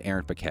thanks to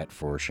Aaron Paquette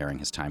for sharing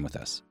his time with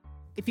us.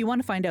 If you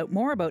want to find out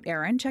more about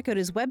Aaron, check out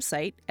his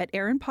website at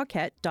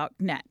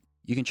aaronpaquette.net.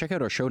 You can check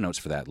out our show notes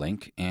for that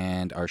link,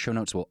 and our show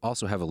notes will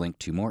also have a link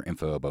to more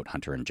info about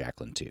Hunter and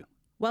Jacqueline too.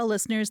 Well,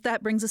 listeners,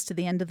 that brings us to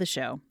the end of the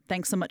show.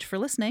 Thanks so much for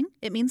listening.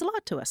 It means a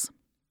lot to us.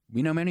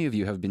 We know many of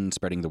you have been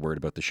spreading the word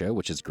about the show,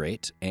 which is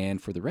great. And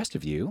for the rest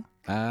of you,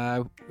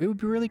 it would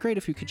be really great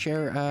if you could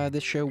share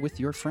this show with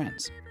your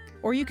friends.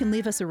 Or you can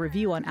leave us a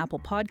review on Apple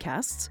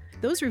Podcasts.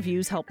 Those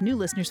reviews help new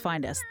listeners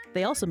find us.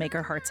 They also make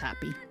our hearts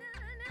happy.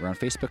 We're on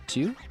Facebook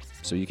too,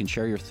 so you can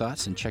share your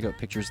thoughts and check out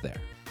pictures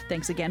there.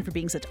 Thanks again for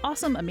being such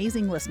awesome,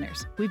 amazing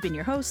listeners. We've been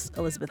your hosts,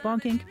 Elizabeth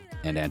Bonking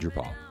and Andrew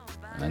Paul.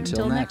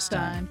 Until next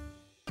time.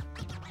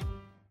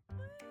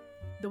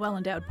 The Well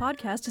Endowed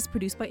Podcast is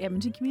produced by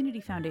Edmonton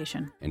Community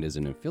Foundation and is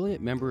an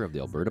affiliate member of the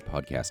Alberta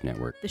Podcast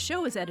Network. The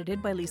show is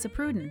edited by Lisa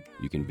Pruden.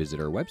 You can visit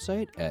our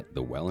website at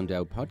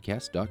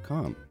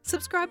thewellendowedpodcast.com.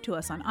 Subscribe to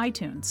us on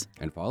iTunes.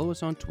 And follow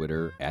us on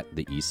Twitter at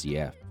the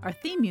ECF. Our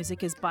theme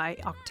music is by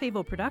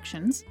Octavo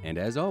Productions. And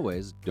as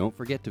always, don't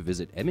forget to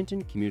visit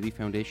Edmonton Community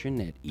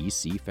Foundation at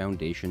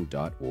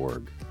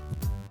ecfoundation.org.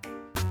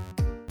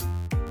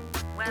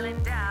 Well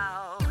endowed.